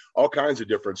doing all kinds of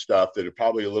different stuff that are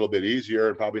probably a little bit easier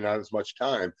and probably not as much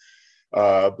time.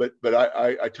 But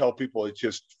I tell people, it's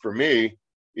just, for me,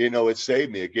 you know, it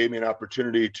saved me. It gave me an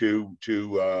opportunity to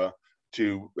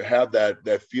have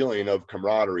that feeling of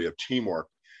camaraderie, of teamwork.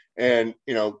 And,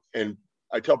 you know, and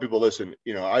I tell people, listen,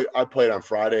 you know, I played on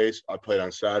Fridays, I played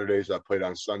on Saturdays, I played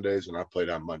on Sundays, and I played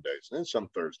on Mondays and some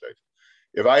Thursdays.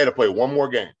 If I had to play one more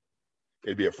game,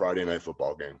 it'd be a Friday night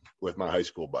football game with my high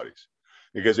school buddies,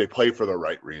 because they play for the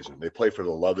right reason. They play for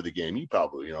the love of the game. You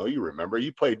probably, you know, you remember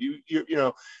you played, you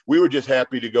know, we were just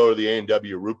happy to go to the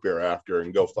A&W root beer after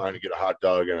and go find and get a hot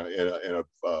dog and a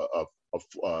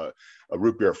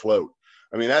root beer float.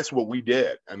 I mean, that's what we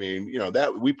did. I mean, you know,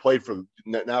 that we played for,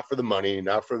 not for the money,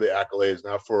 not for the accolades,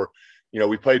 not for, you know,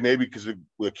 we played maybe because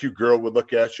a cute girl would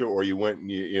look at you, or you went and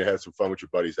you had some fun with your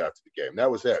buddies after the game. That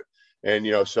was it. And,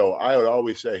 you know, so I would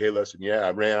always say, hey, listen, yeah,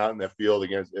 I ran out in that field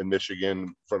in Michigan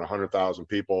in front of 100,000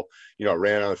 people. You know, I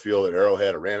ran on the field at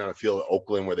Arrowhead. I ran on the field at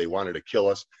Oakland where they wanted to kill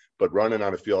us. But running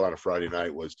on the field on a Friday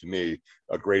night was, to me,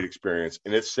 a great experience.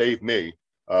 And it saved me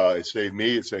It saved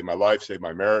me, it saved my life, saved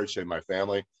my marriage, saved my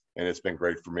family, and it's been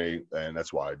great for me, and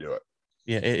that's why I do it.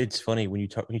 Yeah, it's funny when you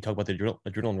talk about the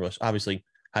adrenaline rush. Obviously,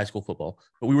 high school football,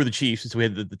 but we were the Chiefs, so we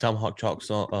had the Tomahawk Chalk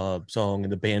song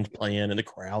and the band playing and the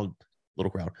crowd,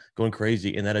 little crowd, going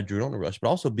crazy, and that adrenaline rush. But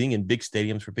also being in big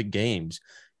stadiums for big games,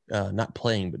 not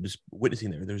playing but just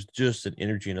witnessing there. There's just an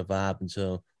energy and a vibe, and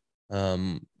so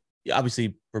yeah,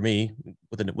 obviously for me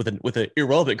with an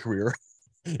irrelevant career.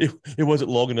 It wasn't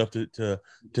long enough to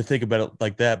think about it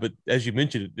like that, but as you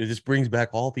mentioned, it just brings back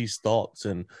all these thoughts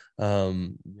and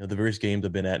the various games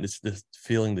I've been at, and it's this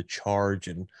feeling the charge,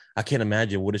 and I can't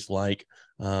imagine what it's like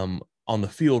on the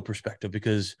field perspective,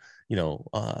 because in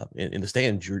the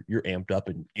stands you're amped up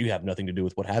and you have nothing to do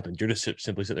with what happens. You're just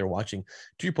simply sitting there watching.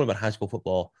 To your point about high school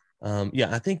football,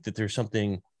 I think that there's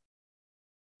something,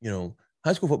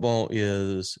 high school football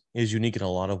is unique in a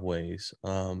lot of ways,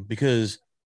 because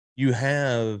you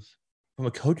have, from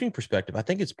a coaching perspective, I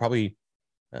think it's probably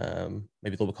maybe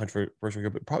a little bit controversial here,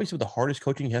 but probably some of the hardest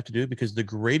coaching you have to do, because the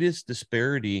greatest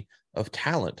disparity of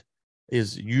talent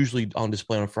is usually on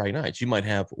display on Friday nights. You might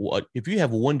have, if you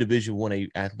have one Division 1A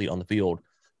athlete on the field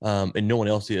and no one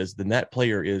else is, then that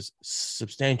player is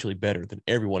substantially better than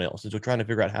everyone else. And so trying to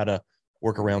figure out how to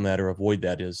work around that or avoid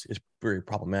that is very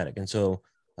problematic. And so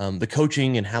the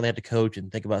coaching and how they have to coach and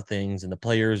think about things, and the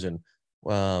players, and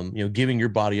giving your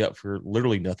body up for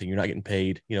literally nothing. You're not getting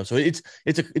paid, so it's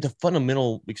a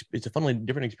fundamentally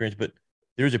different experience, but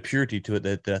there's a purity to it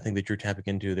that I think that you're tapping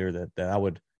into there that I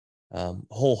would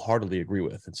wholeheartedly agree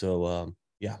with. And so,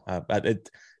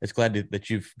 it's glad that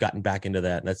you've gotten back into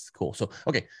that. And that's cool. So,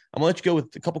 okay, I'm gonna let you go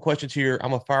with a couple questions here.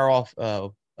 I'm gonna fire off a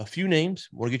few names.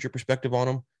 Want to get your perspective on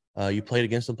them. You played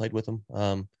against them, played with them.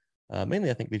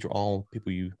 Mainly, I think these are all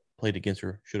people you played against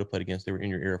or should have played against. They were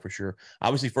in your era for sure.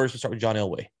 Obviously, first, we'll start with John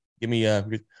Elway. Give me, I'm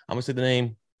going to say the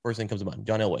name. First thing comes to mind,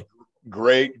 John Elway.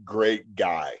 Great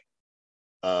guy.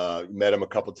 Met him a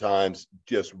couple times.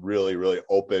 Just really, really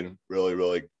open, really,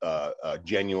 really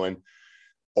genuine.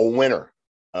 A winner.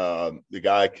 The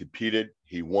guy competed.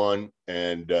 He won.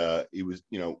 And he was,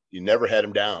 you never had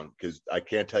him down, because I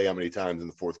can't tell you how many times in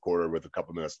the fourth quarter with a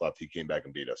couple minutes left, he came back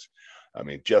and beat us. I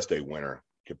mean, just a winner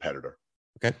competitor.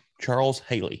 Okay. Charles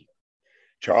Haley.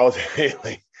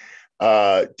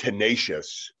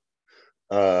 Tenacious,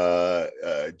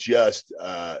 just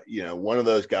one of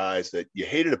those guys that you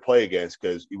hated to play against,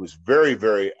 because he was very,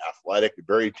 very athletic,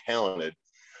 very talented,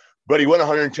 but he went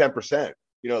 110%.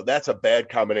 That's a bad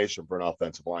combination for an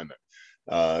offensive lineman.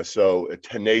 So a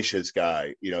tenacious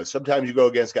guy. Sometimes you go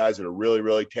against guys that are really,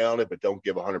 really talented but don't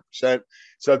give 100%.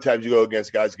 Sometimes you go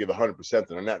against guys that give 100%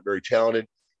 that are not very talented.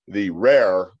 The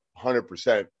rare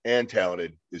 100% and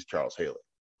talented is Charles Haley.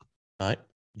 All right.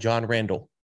 John Randall.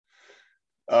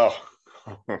 Oh,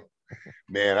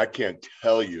 man, I can't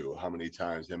tell you how many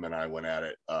times him and I went at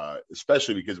it,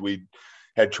 especially because we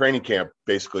had training camp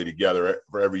basically together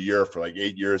for every year for like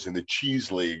 8 years in the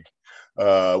Cheese League,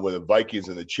 where the Vikings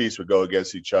and the Chiefs would go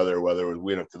against each other, whether it was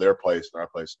we went up to their place and our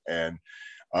place. And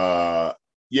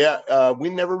we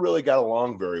never really got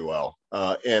along very well.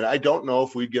 And I don't know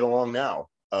if we'd get along now.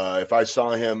 If I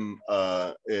saw him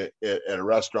at a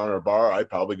restaurant or bar, I'd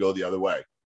probably go the other way.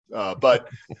 But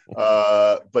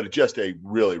just a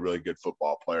really, really good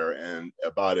football player, and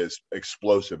about as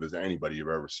explosive as anybody you've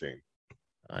ever seen.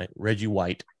 All right. Reggie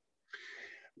White.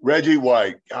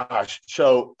 Gosh.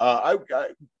 So I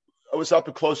was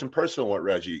up close and personal with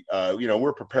Reggie.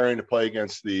 We're preparing to play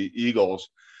against the Eagles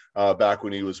back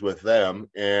when he was with them.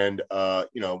 And,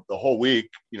 the whole week,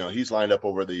 he's lined up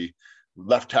over the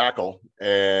left tackle,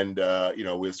 and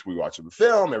we watched the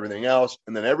film, everything else,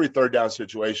 and then every third down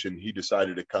situation he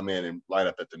decided to come in and line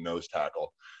up at the nose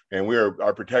tackle, and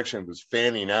our protection was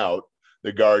fanning out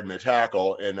the guard and the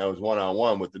tackle, and I was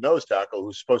one-on-one with the nose tackle,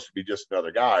 who's supposed to be just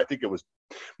another guy. I think it was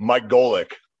Mike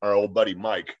Golick, our old buddy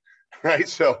Mike, right?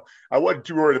 So I wasn't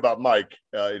too worried about Mike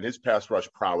in his pass rush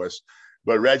prowess,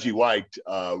 but Reggie White,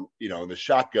 in the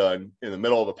shotgun in the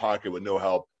middle of the pocket with no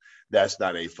help, that's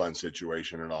not a fun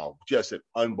situation at all. Just an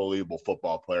unbelievable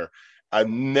football player. I've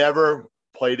never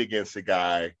played against a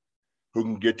guy who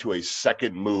can get to a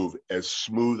second move as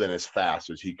smooth and as fast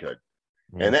as he could.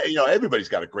 Mm-hmm. And that, everybody's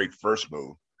got a great first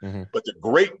move, mm-hmm. but the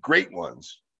great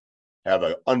ones have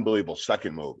an unbelievable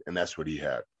second move, and that's what he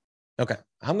had. Okay,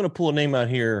 I'm going to pull a name out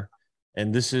here,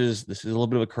 and this is a little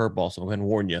bit of a curveball, so I'm going to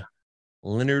warn you.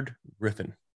 Leonard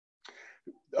Griffin.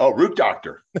 Oh, Root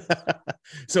Doctor.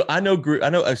 So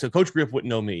so Coach Griff wouldn't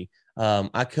know me.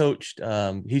 I coached,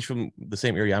 he's from the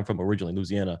same area I'm from originally,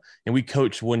 Louisiana. And we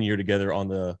coached 1 year together on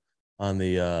the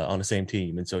same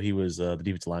team. And so he was the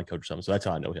defensive line coach or something. So that's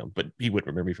how I know him, but he wouldn't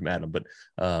remember me from Adam. But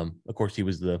of course he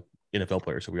was the NFL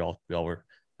players, so we all were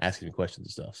asking him questions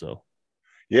and stuff. So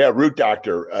yeah, Root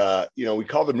Doctor. We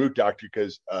called him Root Doctor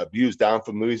because he was down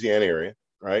from Louisiana area,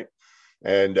 right?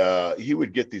 And he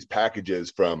would get these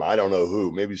packages from I don't know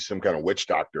who, maybe some kind of witch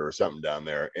doctor or something down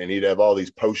there, and he'd have all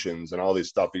these potions and all this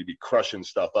stuff. He'd be crushing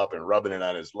stuff up and rubbing it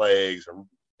on his legs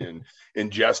and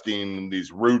ingesting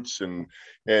these roots and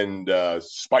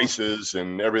spices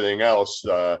and everything else.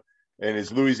 And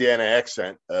his Louisiana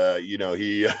accent,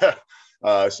 he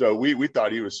so we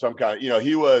thought he was some kind of,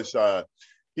 he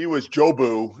was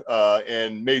Jobu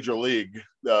in Major League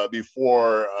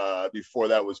before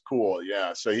that was cool.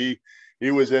 Yeah, so he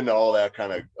was into all that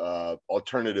kind of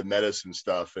alternative medicine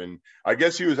stuff, and I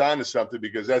guess he was onto something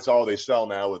because that's all they sell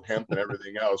now with hemp and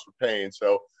everything else for pain.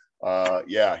 So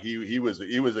he was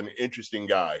an interesting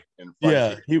guy and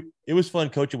fun it was fun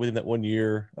coaching with him that one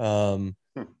year. So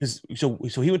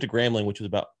he went to Grambling, which was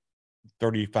about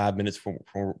 35 minutes from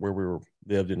where we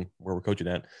lived and where we're coaching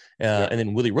at. And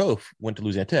then Willie Roaf went to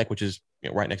Louisiana Tech, which is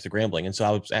right next to Grambling. And so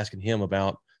I was asking him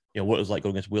about, what it was like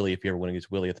going against Willie, if he ever went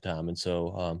against Willie at the time. And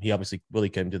so Willie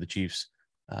came to the Chiefs,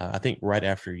 I think right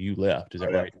after you left. Is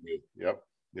that right? Yep.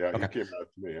 Yeah. Okay. He came out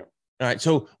to me. Yeah. All right.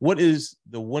 So what is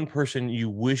the one person you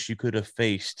wish you could have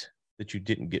faced that you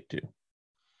didn't get to?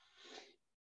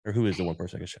 Or who is the one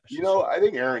person, I guess? I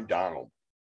think Aaron Donald.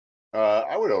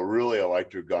 I would have really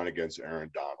liked to have gone against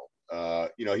Aaron Donald.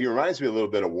 He reminds me a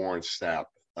little bit of Warren Sapp.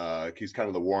 He's kind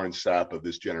of the Warren Sapp of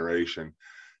this generation.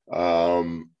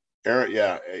 Aaron,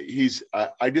 yeah,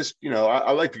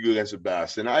 I like to go against the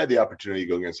best. And I had the opportunity to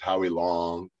go against Howie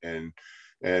Long and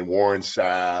Warren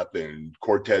Sapp and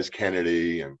Cortez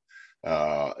Kennedy and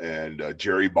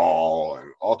Jerry Ball and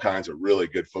all kinds of really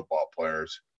good football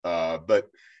players. But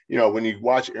when you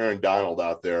watch Aaron Donald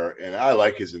out there, and I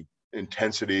like his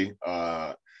intensity,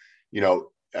 I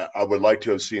would like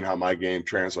to have seen how my game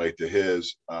translate to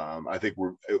his. I think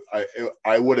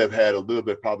I would have had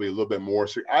probably a little bit more.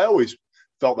 So I always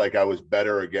felt like I was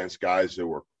better against guys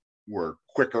that were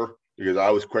quicker because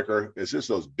I was quicker. It's just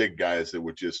those big guys that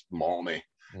would just maul me.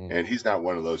 And he's not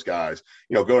one of those guys,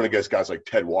 going against guys like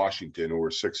Ted Washington, who were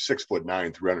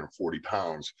 6'9", 340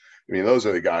 pounds. I mean, those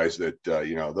are the guys that,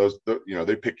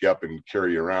 they pick you up and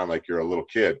carry you around like you're a little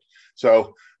kid.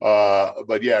 So,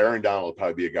 but yeah, Aaron Donald would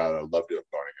probably be a guy that I'd love to have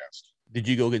gone against. Did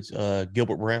you go against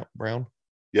Gilbert Brown?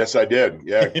 Yes, I did.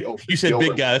 Yeah. You said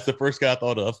Gilbert. Big guy. That's the first guy I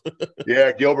thought of.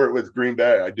 Yeah, Gilbert with Green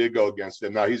Bay. I did go against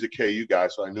him. Now he's a KU guy,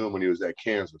 so I knew him when he was at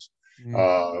Kansas. And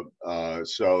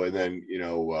then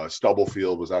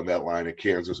Stubblefield was on that line at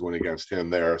Kansas, went against him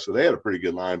there. So they had a pretty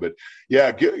good line. But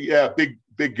yeah,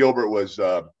 big Gilbert was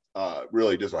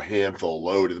really just a handful,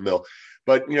 low to the middle.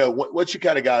 But once you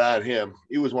kind of got out of him,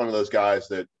 he was one of those guys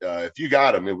that if you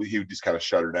got him, he would just kind of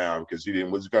shut her down because he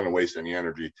was going to waste any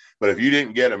energy. But if you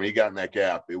didn't get him, he got in that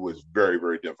gap. It was very,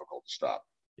 very difficult to stop.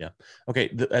 Yeah.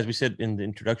 Okay. As we said in the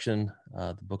introduction,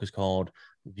 the book is called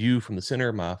View from the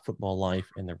Center: My Football Life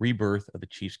and the Rebirth of the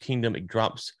Chiefs Kingdom. It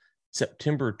drops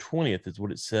September 20th is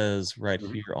what it says right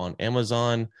here on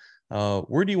Amazon.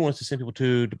 Where do you want us to send people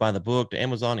to buy the book? To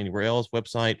Amazon, anywhere else,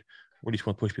 website? Where do you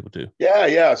want to push people to?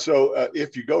 Yeah. So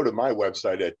if you go to my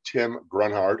website at Tim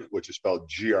Grunhard, which is spelled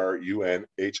Grunhard,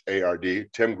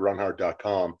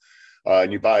 timgrunhard.com,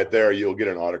 and you buy it there, you'll get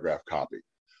an autographed copy.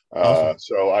 Awesome.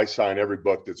 So I sign every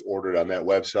book that's ordered on that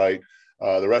website.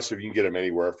 The rest of you can get them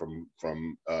anywhere from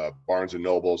Barnes and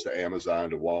Nobles to Amazon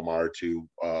to Walmart to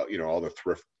all the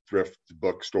thrift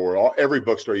bookstore, every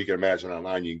bookstore you can imagine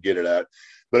online, you can get it at.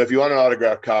 But if you want an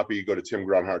autographed copy, you go to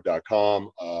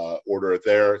timgrunhard.com, order it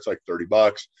there. It's like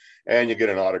 $30 and you get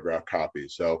an autographed copy.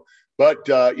 So, but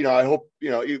I hope,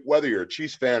 whether you're a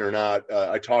Chiefs fan or not,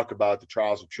 I talk about the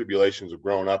trials and tribulations of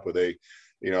growing up with a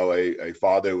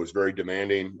father who was very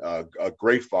demanding, a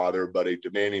great father, but a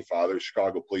demanding father,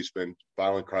 Chicago policeman,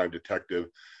 violent crime detective,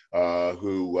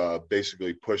 who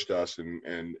basically pushed us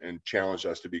and challenged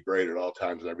us to be great at all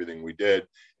times and everything we did,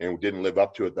 and we didn't live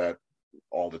up to it that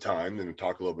all the time. And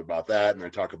talk a little bit about that, and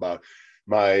then talk about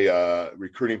my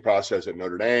recruiting process at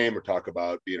Notre Dame, or talk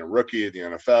about being a rookie at the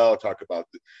NFL, talk about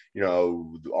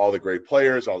all the great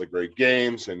players, all the great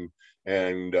games, and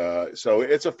so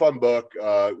it's a fun book,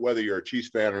 whether you're a Chiefs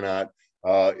fan or not.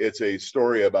 It's a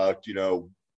story about,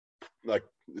 like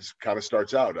this kind of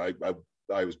starts out.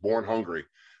 I was born hungry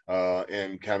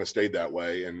and kind of stayed that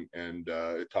way. And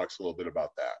it talks a little bit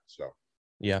about that. So,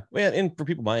 yeah. Well, and for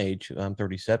people my age, I'm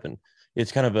 37.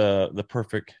 It's kind of the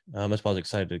perfect, that's why I was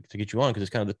excited to get you on, because it's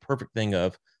kind of the perfect thing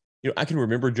of, I can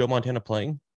remember Joe Montana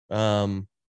playing a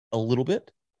little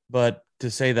bit, but to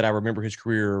say that I remember his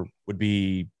career would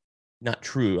be not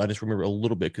true. I just remember a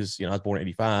little bit because, I was born in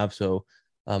 85. So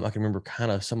I can remember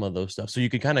kind of some of those stuff. So you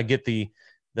could kind of get the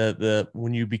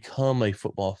when you become a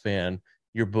football fan,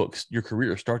 your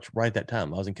career starts right at that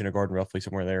time. I was in kindergarten, roughly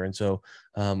somewhere there. And so,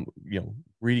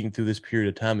 reading through this period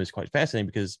of time is quite fascinating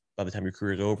because by the time your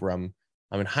career is over, I'm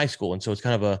in high school. And so it's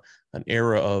kind of an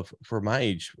era of, for my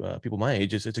age, people my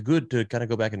age, it's a good to kind of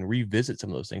go back and revisit some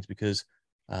of those things because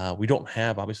we don't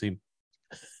have obviously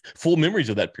full memories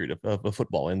of that period of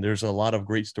football. And there's a lot of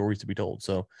great stories to be told.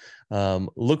 So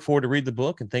look forward to read the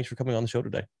book, and thanks for coming on the show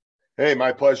today. Hey,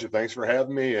 my pleasure. Thanks for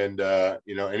having me. And,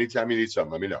 anytime you need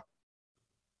something, let me know.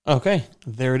 Okay,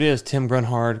 there it is. Tim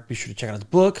Grunhard. Be sure to check out his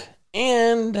book,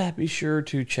 and be sure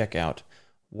to check out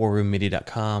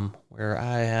warroommedia.com, where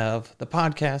I have the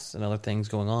podcasts and other things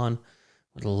going on.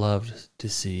 Would love to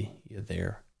see you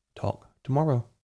there. Talk tomorrow.